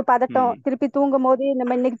 ஒரு பதட்டம், திருப்பி தூங்கும் போது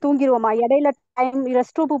நம்ம இன்னைக்கு தூங்கிடுவோமா, இடையில டைம்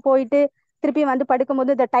ரெஸ்ட் ரூம் போயிட்டு திருப்பி வந்து படுக்கும்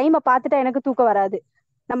போது இந்த டைமை பார்த்துட்டா எனக்கு தூக்கம் வராது,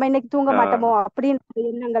 நம்ம இன்னைக்கு தூங்க மாட்டோமோ அப்படின்னு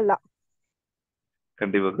எண்ணங்கள்லாம்.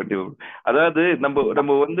 கண்டிப்பா கண்டிப்பா. அதாவது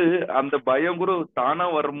நம்ம வந்து அந்த பயம் கூட தானா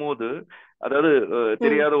வரும்போது, அதாவது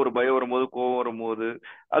தெரியாத ஒரு பயம் வரும்போது, கோவம் வரும்போது,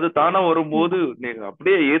 அது தானா வரும்போது நீங்க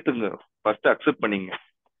அப்படியே ஏத்துங்க, ஃபர்ஸ்ட் அக்செப்ட் பண்ணீங்க.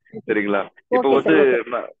 சரிங்களா? இப்ப வந்து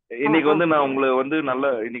இன்னைக்கு வந்து நான் உங்களை வந்து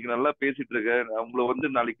இன்னைக்கு நல்லா பேசிட்டு இருக்கேன். உங்களை வந்து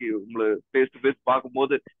நாளைக்கு உங்களை பேஸ் டு பேஸ்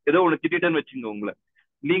பார்க்கும்போது ஏதோ ஒண்ணு திட்டேன்னு வச்சுங்க உங்களை.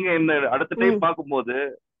 நீங்க என்ன அடுத்த டைம் பார்க்கும்போது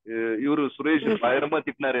இவரு சுரேஷ் பயங்கரமா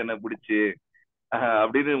திட்டினாரு என்ன பிடிச்சு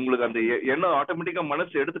அப்படின்னு உங்களுக்கு அந்த எண்ணம் ஆட்டோமேட்டிக்கா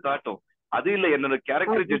மனசு எடுத்து காட்டும். அது இல்ல, என்னோட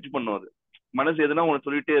கேரக்டரை ஜட்ஜ் பண்ணும். அது மனசு எதுனா ஒண்ணு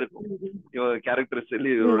சொல்லிட்டே இருக்கும், கேரக்டர் சரி,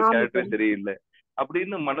 இவரோட கேரக்டர் சரியில்லை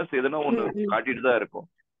அப்படின்னு மனசு எதனா ஒண்ணு காட்டிட்டு தான் இருக்கும்.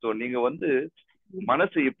 ஸோ நீங்க வந்து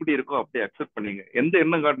மனசு எப்படி இருக்கோ அப்படியே அக்செப்ட் பண்ணீங்க. எந்த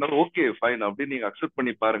எண்ணம் காட்டினாலும் ஓகே ஃபைன் அப்படின்னு நீங்க அக்செப்ட்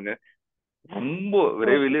பண்ணி பாருங்க. ரொம்ப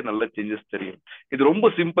விரைவிலே நல்ல சேஞ்சஸ் தெரியும். இது ரொம்ப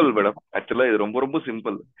சிம்பிள் மேடம். ஆக்சுவலா இது ரொம்ப ரொம்ப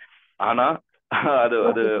சிம்பிள். ஆனா அது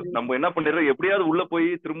அது நம்ம என்ன பண்ணிடுறோம், எப்படியாவது உள்ள போய்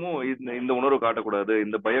திரும்பவும் இந்த உணர்வு காட்டக்கூடாது,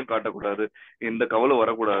 இந்த பயம் காட்டக்கூடாது, இந்த கவலை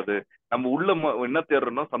வரக்கூடாது. நம்ம உள்ள என்ன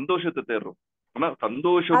தேடுறோம்னா சந்தோஷத்தை தேடுறோம். ஆனா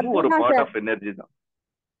சந்தோஷமும் ஒரு அதுதான் பார்ட் சார். ஆஃப் எனர்ஜி தான்.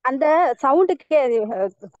 அந்த சவுண்டு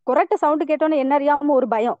குரட்ட சவுண்டு கேட்டோன்னு என்ன அறியாம ஒரு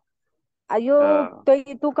பயம். ஐயோ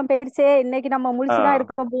தூக்கம் போயிடுச்சே, இன்னைக்கு நம்ம முழிச்சுதான்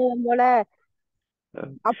இருக்கோம் போல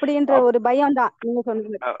அப்படின்ற ஒரு பயம் தான் நீங்க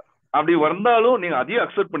சொன்னது. அப்படி வந்தாலும் நீங்க அதையும்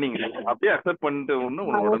அக்செப்ட் பண்ணீங்க. அப்படியே அக்செப்ட் பண்ணிட்டு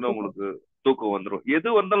உடனே உங்களுக்கு தூக்கம் வந்துடும்.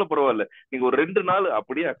 எது வந்தாலும் பரவாயில்ல, நீங்க ஒரு 2 நாள்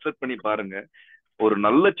அப்படியே அக்செப்ட் பண்ணி பாருங்க. ஒரு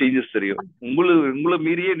நல்ல சேஞ்சஸ் தெரியும். உங்களை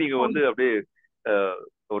மீறியே நீங்க வந்து அப்படியே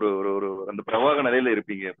ஒரு ஒரு அந்த பிரவாக நிலையில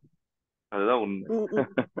இருப்பீங்க. அதுதான் உண்மை.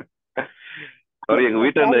 சாரி, எங்க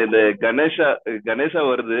வீட்டுல இந்த கணேஷா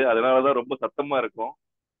வருது, அதனாலதான் ரொம்ப சத்தமா இருக்கும்.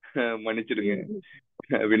 மன்னிச்சிடுங்க.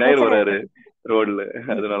 விநாயகர் வராரு ரோட்ல,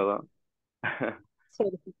 அதனாலதான்.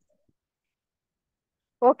 சரி,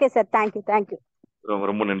 ஓகே சார். தேங்க்யூ.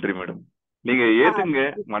 ரொம்ப நன்றி மேடம். நீங்க ஏத்துங்க,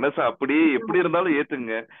 மனச அப்படியே எப்படி இருந்தாலும்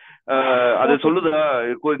ஏத்துங்க. அது சொல்லுதா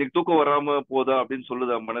நீங்க தூக்கம் வராம போதா அப்படின்னு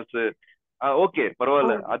சொல்லுதா மனசு, ஓகே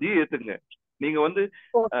பரவாயில்ல, அதையும் ஏத்துங்க. நீங்க வந்து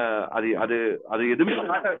அது அது அது எதுவுமே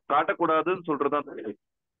காட்டக்கூடாதுன்னு சொல்றதுதான்.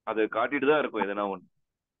 அது காட்டிட்டு தான் இருக்கும் எதனா ஒண்ணு.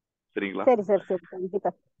 சரிங்களா? சரி சார், சரி,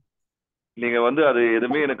 கண்டிப்பா. நீங்க வந்து அது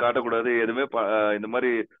எதுவுமே எனக்கு காட்டக்கூடாது, எதுவுமே இந்த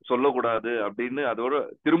மாதிரி சொல்லக்கூடாது அப்படின்னு அதோட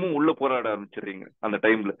திரும்பவும் உள்ள போராட ஆரம்பிச்சிடுறீங்க அந்த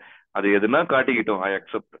டைம்ல. அது எதுனா காட்டிக்கிட்டோம், ஐ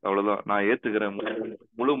அக்செப்ட், அவ்வளவுதான், நான் ஏத்துக்கிறேன்,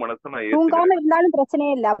 முழு மனசை நான் தூங்காம ஏத்துக்கிறேன். இருந்தாலும்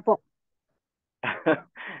பிரச்சனையே இல்ல அப்போ.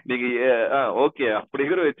 நீங்க ஓகே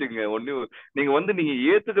அப்படிங்கிற வச்சுங்க. ஒண்ணு நீங்க வந்து நீங்க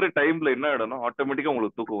ஏத்துக்கிற டைம்ல என்ன ஆயிடும்னா ஆட்டோமேட்டிக்கா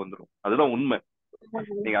உங்களுக்கு தூக்கம் வந்துடும். அதுதான் உண்மை.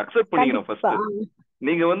 நீங்க அக்செப்ட் பண்ணிக்கணும் ஃபர்ஸ்ட்.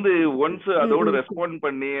 நீங்க வந்து ஒன்ஸ் அதோட ரெஸ்பாண்ட்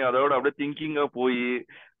பண்ணி அதோட அப்படியே திங்கிங்கா போய்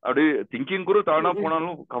அப்படியே திங்கிங் கூட தானா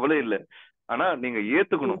போனாலும் கவலை இல்லை. ஆனா நீங்க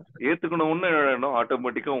ஏத்துக்கணும்னு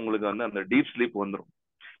ஆட்டோமேட்டிக்கா உங்களுக்கு வந்து அந்த டீப் ஸ்லீப் வந்துடும்.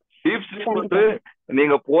 டீப் ஸ்லீப் வந்து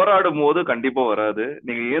நீங்க போராடும் போது கண்டிப்பா வராது.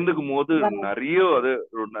 நீங்க ஏந்துக்கும் போது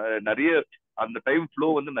நிறைய அந்த டைம் ஃப்ளோ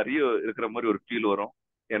வந்து நிறைய இருக்கிற மாதிரி ஒரு ஃபீல் வரும்,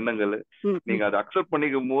 எண்ணங்கள். நீங்க அதை அக்செப்ட்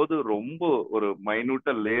பண்ணிக்கும் போது ரொம்ப ஒரு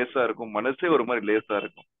மைனூட்டா லேசா இருக்கும், மனசே ஒரு மாதிரி லேசா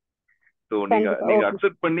இருக்கும். ஸோ நீங்க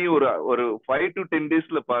அக்செப்ட் பண்ணி ஒரு 5 to 10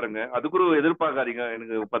 daysல பாருங்க. அதுக்கு ஒரு எதிர்பார்க்காதீங்க,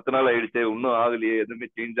 எனக்கு 10 நாள் ஆயிடுச்சு இன்னும் ஆகலையே, எதுவுமே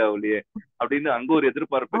சேஞ்ச் ஆகலையே அப்படின்னு அங்க ஒரு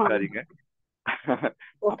எதிர்பார்ப்பு இருக்காதீங்க.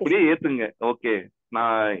 அப்படியே ஏத்துங்க. ஓகே,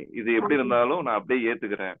 நான் இது எப்படி இருந்தாலும் நான் அப்படியே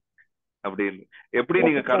ஏத்துக்கிறேன் அப்படின்னு. எப்படி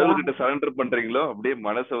நீங்க கடவுள்கிட்ட சரண்டர் பண்றீங்களோ அப்படியே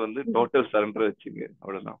மனசை வந்து டோட்டல் சரண்டர் வச்சுங்க,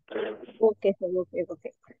 அவ்வளவுதான். Okay sir,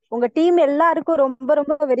 okay. உங்க டீம் எல்லாருக்கும் ரொம்ப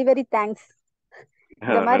ரொம்ப வெரி வெரி தேங்க்ஸ்.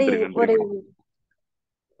 இந்த மாதிரி ஒரு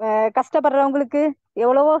கஷ்டப்படுறவங்களுக்கு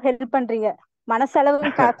எவ்வளவோ ஹெல்ப் பண்றீங்க. மனசளவு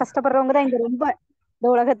கஷ்டப்படுறவங்க தான் இங்க ரொம்ப இந்த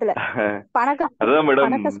உலகத்துல. அதுதான்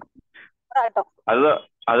மேடம்,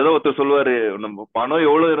 அதுதான் ஒருத்தர் சொல்லுவாரு, நம்ம பணம்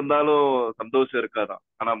எவ்வளவு இருந்தாலும் சந்தோஷம் இருக்காதான்,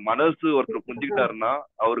 ஆனா மனசு ஒருத்தர் புரிஞ்சுக்கிட்டாருன்னா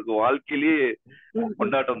அவருக்கு வாழ்க்கையிலேயே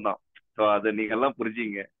கொண்டாட்டம் தான். சோ அதை நீங்க எல்லாம்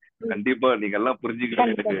புரிஞ்சுங்க. கண்டிப்பா நீங்க எல்லாம் புரிஞ்சுக்கிட்டு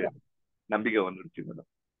எனக்கு நம்பிக்கை வந்துடுச்சு மேடம்.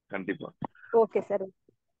 கண்டிப்பா. ஓகே சார்,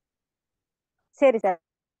 சரி சார்,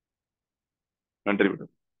 நன்றி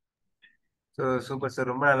மேடம். சூப்பர் சார்,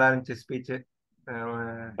 ரொம்ப நல்லா இருந்துச்சு ஸ்பீச்.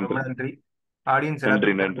 ரொம்ப நன்றி. ஆடியன்ஸ்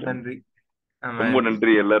நன்றி, ரொம்ப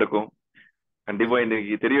நன்றி எல்லாருக்கும். கண்டிப்பா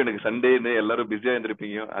இன்னைக்கு தெரியும் எனக்கு சண்டேன்னு எல்லாரும் பிஸியா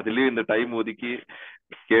இருந்திருப்பீங்க. அதுலயும் இந்த டைம் ஒதுக்கி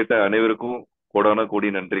கேட்ட அனைவருக்கும் கோடான கோடி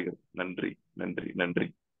நன்றிகள். நன்றி.